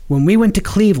 but when we went to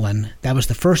Cleveland, that was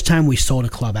the first time we sold a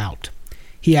club out.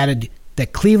 He added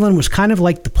that Cleveland was kind of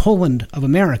like the Poland of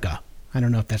America. I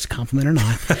don't know if that's a compliment or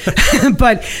not.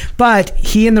 but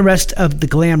he and the rest of the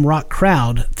glam rock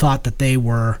crowd thought that they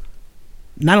were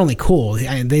not only cool,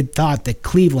 they thought that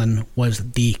Cleveland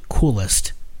was the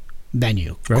coolest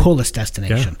venue, right. Coolest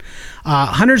destination. Yeah.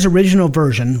 Hunter's original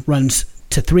version runs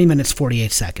to 3 minutes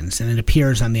 48 seconds, and it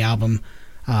appears on the album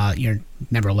You're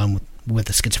Never Alone with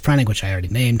the Schizophrenic, which I already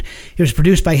named. It was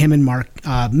produced by him and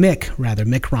Mick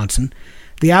Ronson.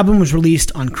 The album was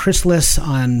released on Chrysalis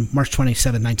on March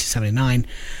 27, 1979.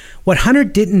 What Hunter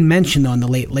didn't mention, though, on the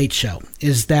Late Show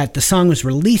is that the song was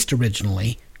released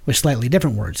originally with slightly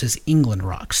different words as England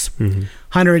Rocks. Mm-hmm.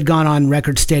 Hunter had gone on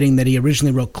record stating that he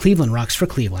originally wrote Cleveland Rocks for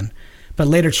Cleveland, but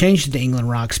later changed it to England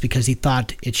Rocks because he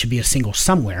thought it should be a single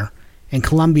somewhere, and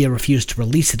Columbia refused to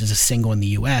release it as a single in the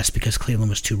U.S. because Cleveland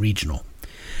was too regional.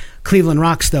 Cleveland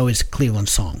Rocks, though, is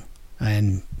Cleveland's song,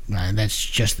 and that's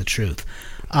just the truth.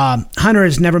 Hunter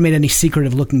has never made any secret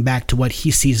of looking back to what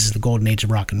he sees as the golden age of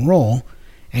rock and roll,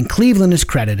 and Cleveland is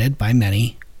credited by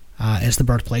many as the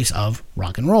birthplace of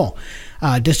rock and roll.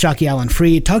 Disc jockey Alan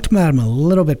Freed, talked about him a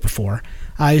little bit before.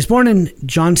 He was born in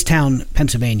Johnstown,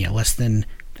 Pennsylvania, less than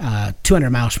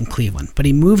 200 miles from Cleveland, but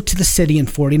he moved to the city in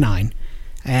 1949,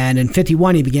 and in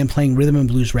 1951 he began playing rhythm and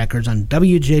blues records on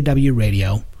WJW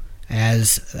radio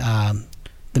as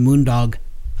the Moondog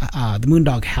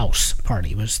House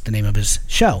Party was the name of his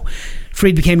show.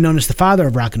 Freed became known as the father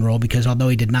of rock and roll because although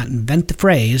he did not invent the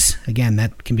phrase, again,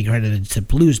 that can be credited to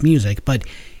blues music, but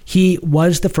he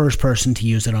was the first person to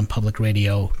use it on public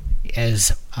radio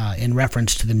as in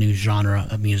reference to the new genre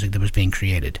of music that was being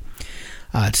created.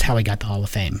 It's how he got the Hall of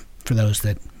Fame, for those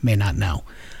that may not know.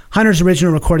 Hunter's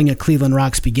original recording of Cleveland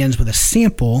Rocks begins with a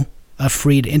sample of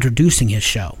Freed introducing his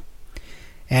show.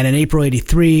 And in April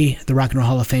 1983, the Rock and Roll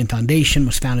Hall of Fame Foundation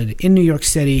was founded in New York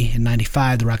City. In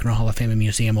 1995, the Rock and Roll Hall of Fame and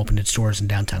Museum opened its doors in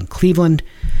downtown Cleveland.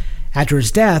 After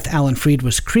his death, Alan Freed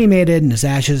was cremated, and his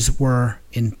ashes were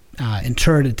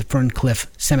interred at the Ferncliff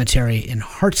Cemetery in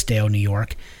Hartsdale, New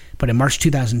York. But in March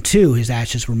 2002, his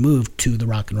ashes were moved to the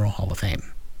Rock and Roll Hall of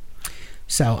Fame.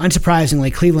 So,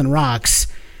 unsurprisingly, Cleveland Rocks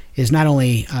is not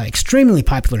only extremely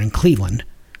popular in Cleveland,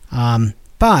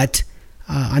 but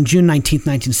on June 19,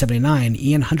 1979,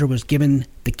 Ian Hunter was given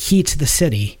the key to the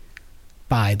city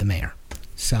by the mayor.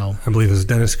 So I believe it was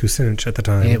Dennis Kucinich at the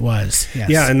time. It was, yes.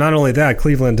 Yeah, and not only that,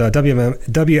 Cleveland,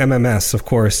 WMMS, of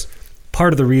course,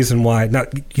 part of the reason why... Now,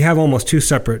 you have almost two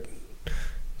separate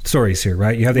stories here,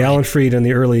 right? You have the Alan Freed in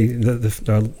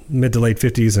the mid to late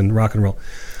 50s and rock and roll.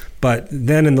 But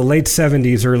then in the late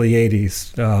 70s, early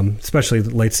 80s, especially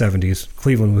the late 70s,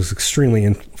 Cleveland was extremely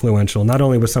influential, not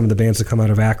only with some of the bands that come out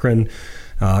of Akron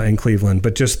in Cleveland,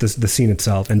 but just the scene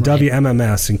itself. And right.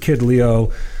 WMMS and Kid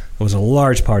Leo was a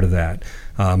large part of that.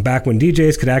 Back when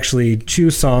DJs could actually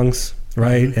choose songs,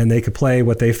 right, mm-hmm. and they could play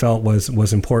what they felt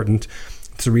was important.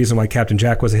 It's the reason why Captain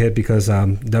Jack was a hit, because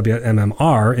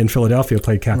WMMR in Philadelphia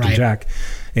played Captain right. Jack.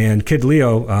 And Kid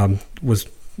Leo was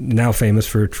now famous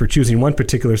for choosing one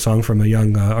particular song from a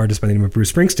young artist by the name of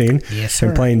Bruce Springsteen, yes, sir.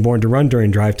 And playing Born to Run during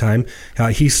Drive Time.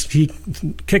 He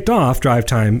kicked off Drive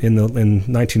Time in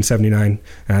 1979,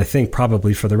 and I think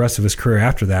probably for the rest of his career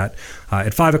after that,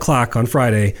 at 5 o'clock on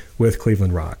Friday with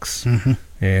Cleveland Rocks. Mm-hmm.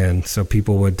 And so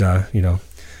people would,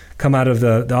 come out of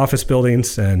the office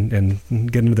buildings and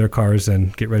get into their cars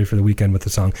and get ready for the weekend with the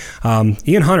song.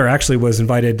 Ian Hunter actually was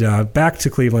invited back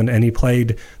to Cleveland, and he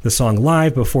played the song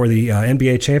live before the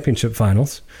NBA championship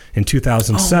finals in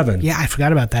 2007. Oh, yeah, I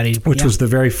forgot about that. Which was the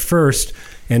very first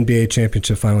NBA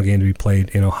championship final game to be played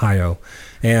in Ohio.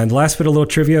 And last bit of little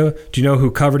trivia, do you know who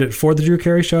covered it for the Drew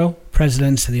Carey show?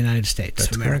 presidents of the United States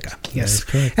That's of America. correct. Yes, That is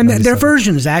correct. and their 97.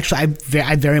 version is actually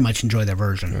I very much enjoy their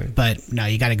version. Right. But no,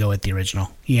 you got to go with the original.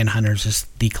 Ian Hunter's is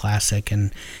the classic,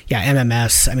 and yeah,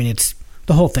 MMS. I mean, it's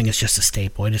the whole thing is just a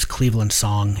staple. It is Cleveland's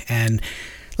song, and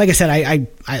like I said,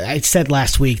 I said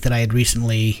last week that I had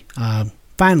recently,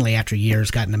 finally after years,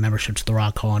 gotten a membership to the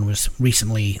Rock Hall and was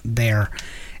recently there.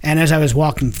 And as I was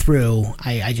walking through,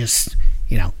 I just,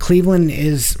 Cleveland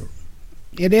is.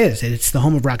 It's the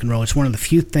home of rock and roll. It's one of the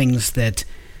few things that,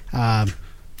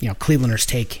 Clevelanders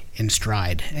take in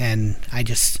stride. And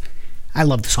I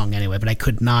love the song anyway, but I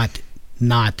could not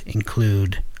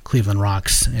include Cleveland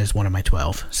Rocks as one of my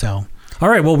 12. So. All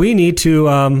right. Well, we need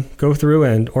to go through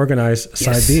and organize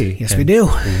Side B. Yes, we do.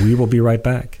 We will be right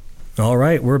back. All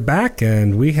right. We're back,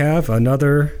 and we have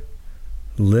another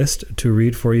list to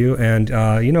read for you. And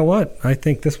you know what? I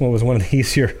think this one was one of the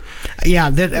easier. Yeah.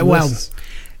 lists.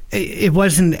 It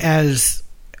wasn't as,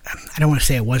 I don't want to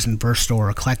say it wasn't versatile or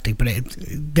eclectic, but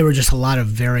there were just a lot of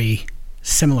very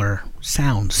similar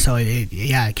sounds. So it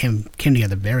came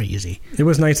together very easy. It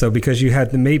was nice though, because you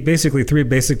had basically three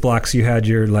basic blocks. You had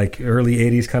your like early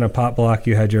 80s kind of pop block,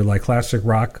 you had your like classic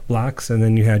rock blocks, and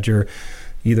then you had your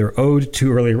either ode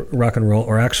to early rock and roll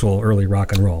or actual early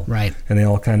rock and roll. Right. And they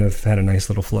all kind of had a nice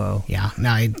little flow. Yeah.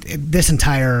 Now this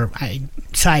entire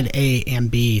side A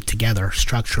and B together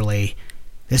structurally,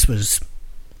 this was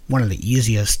one of the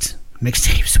easiest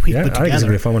mixtapes we put I together. think it's going to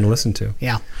be a fun one to listen to.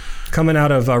 Yeah. Coming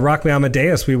out of Rock Me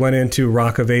Amadeus, we went into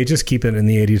Rock of Ages, keep it in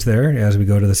the 80s there as we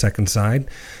go to the second side.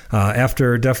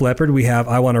 After Def Leppard, we have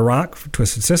I Wanna Rock,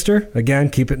 Twisted Sister. Again,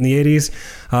 keep it in the 80s.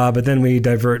 But then we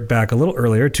divert back a little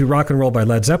earlier to Rock and Roll by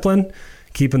Led Zeppelin.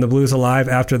 Keeping the Blues Alive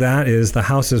after that is The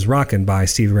House is Rockin' by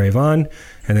Stevie Ray Vaughan.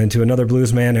 And then to another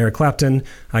blues man, Eric Clapton,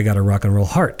 I Got a Rock and Roll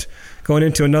Heart. Going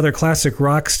into another classic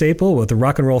rock staple with the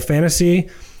Rock and Roll Fantasy,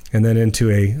 and then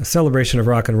into a celebration of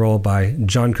rock and roll by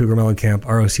John Cougar Mellencamp,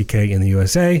 ROCK in the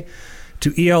USA.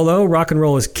 To ELO, Rock and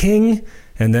Roll is King,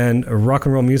 and then rock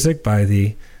and roll music by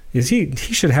he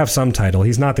should have some title.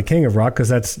 He's not the king of rock because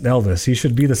that's Elvis. He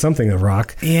should be the something of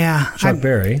rock. Yeah. Chuck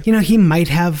Berry. He might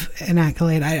have an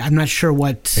accolade. I'm not sure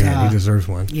what. Yeah, he deserves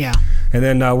one. Yeah. And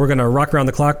then we're going to Rock Around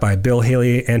the Clock by Bill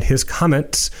Haley and his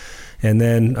Comets. And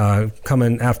then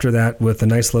coming after that with a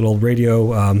nice little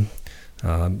radio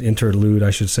interlude, I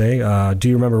should say. Do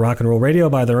You Remember Rock and Roll Radio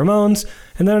by the Ramones?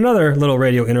 And then another little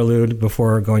radio interlude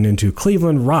before going into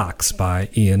Cleveland Rocks by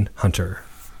Ian Hunter.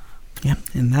 Yeah,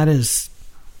 and this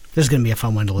is going to be a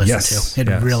fun one to listen to.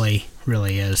 It really,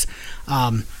 really is.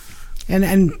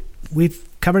 And we've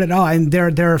covered it all. And there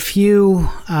are a few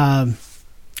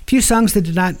songs that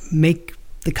did not make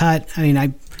the cut. I mean,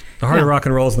 The Heart of Rock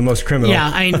and Roll is the most criminal.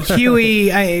 Yeah, I mean, Huey.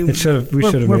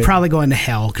 We're probably going to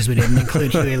hell because we didn't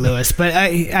include Huey Lewis. But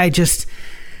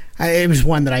it was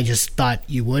one that I just thought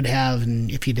you would have, and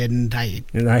if you didn't, I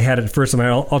had it first on my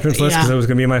alternates list because it was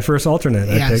going to be my first alternate.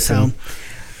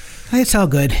 It's all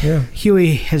good. Yeah.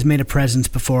 Huey has made a presence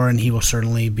before, and he will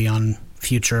certainly be on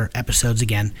future episodes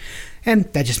again.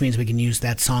 And that just means we can use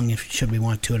that song should we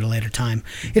want to at a later time.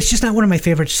 It's just not one of my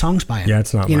favorite songs by him. Yeah,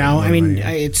 it's not.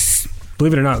 It's.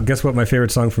 Believe it or not, guess what my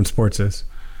favorite song from sports is?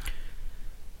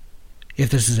 If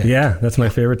this is it. Yeah, that's my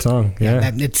favorite song. Yeah.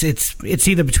 It's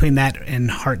either between that and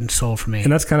Heart and Soul for me.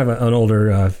 And that's kind of an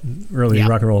older, early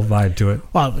rock and roll vibe to it.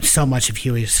 Well, so much of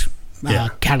Huey's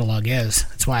catalog is.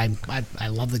 That's why I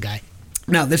love the guy.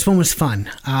 No, this one was fun.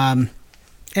 And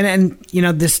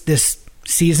this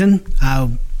season,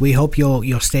 we hope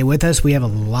you'll stay with us. We have a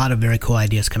lot of very cool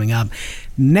ideas coming up.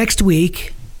 Next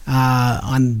week,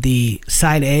 on the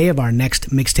side A of our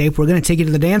next mixtape, we're going to take you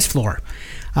to the dance floor.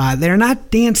 They're not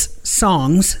dance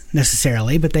songs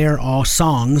necessarily, but they are all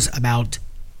songs about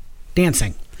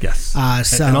dancing. Yes.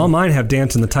 And all mine have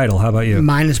dance in the title. How about you?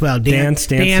 Mine as well.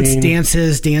 Dancing.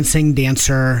 Dances, dancing,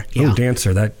 dancer. Yeah. Oh,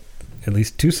 dancer. That at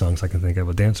least two songs I can think of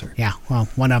with dancer. Yeah. Well,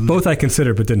 one of them. Both I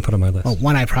considered but didn't put on my list. Well,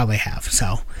 one I probably have.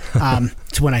 So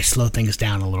it's when I slow things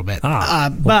down a little bit.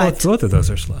 But both of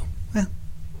those are slow.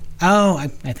 Oh, I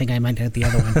think I might have the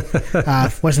other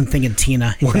one. Wasn't thinking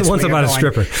Tina. One's about a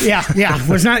stripper. Yeah.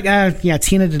 Was not.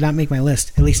 Tina did not make my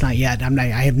list. At least not yet. I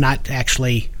have not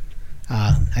actually.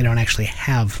 I don't actually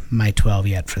have my 12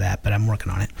 yet for that, but I'm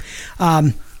working on it.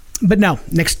 But no,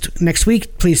 next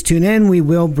week, please tune in. We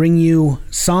will bring you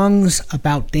songs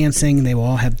about dancing. They will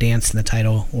all have dance in the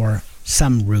title or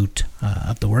some root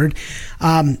of the word.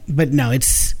 But no,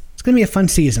 it's going to be a fun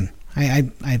season.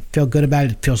 I feel good about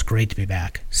it. It feels great to be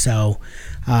back. So,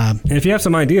 and if you have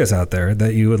some ideas out there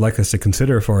that you would like us to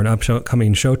consider for an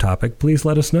upcoming show topic, please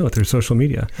let us know through social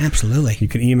media. Absolutely. You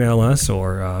can email us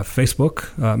or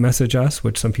Facebook message us,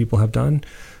 which some people have done.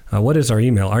 what is our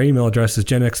email? Our email address is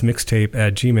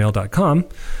genxmixtape@gmail.com.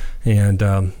 And,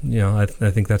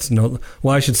 I think that's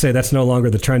I should say that's no longer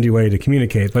the trendy way to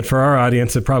communicate. But for our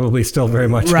audience, it probably still very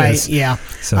much is. Right, yeah.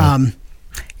 So.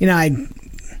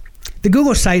 The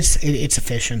Google sites, it's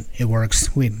efficient. It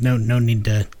works. We no need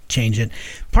to change it.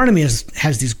 Part of me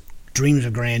has these dreams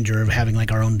of grandeur of having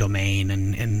like our own domain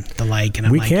and the like. And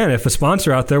we can if a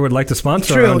sponsor out there would like to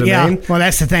sponsor our own domain. Yeah. Well,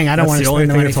 that's the thing. I don't want to spend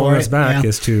the money for it. That's the only thing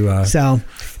that's holding us back is to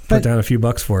put down a few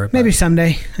bucks for it. Maybe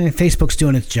someday. Facebook's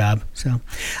doing its job. So,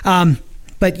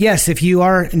 but yes, if you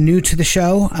are new to the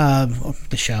show, I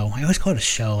always call it a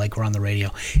show like we're on the radio.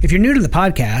 If you're new to the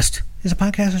podcast, is a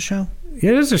podcast a show?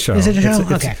 It is a show. Is it a show?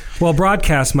 Okay. Well,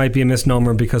 broadcast might be a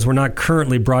misnomer because we're not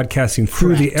currently broadcasting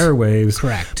through the airwaves.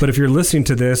 Correct. But if you're listening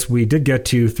to this, we did get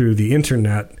to you through the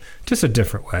internet, just a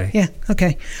different way. Yeah,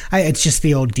 okay. It's just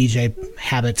the old DJ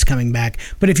habits coming back.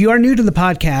 But if you are new to the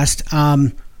podcast,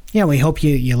 we hope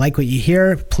you like what you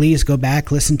hear. Please go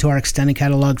back, listen to our extended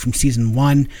catalog from season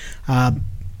 1.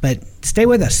 But stay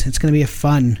with us. It's going to be a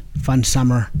fun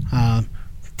summer.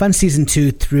 Fun season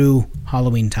 2 through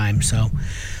Halloween time. So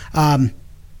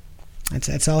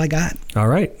that's all I got. All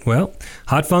right. Well,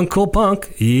 hot funk, cool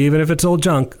punk, even if it's old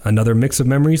junk, another mix of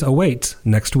memories awaits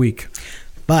next week.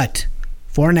 But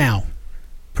for now,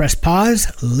 press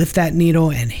pause, lift that needle,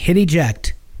 and hit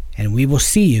eject, and we will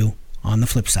see you on the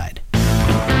flip side.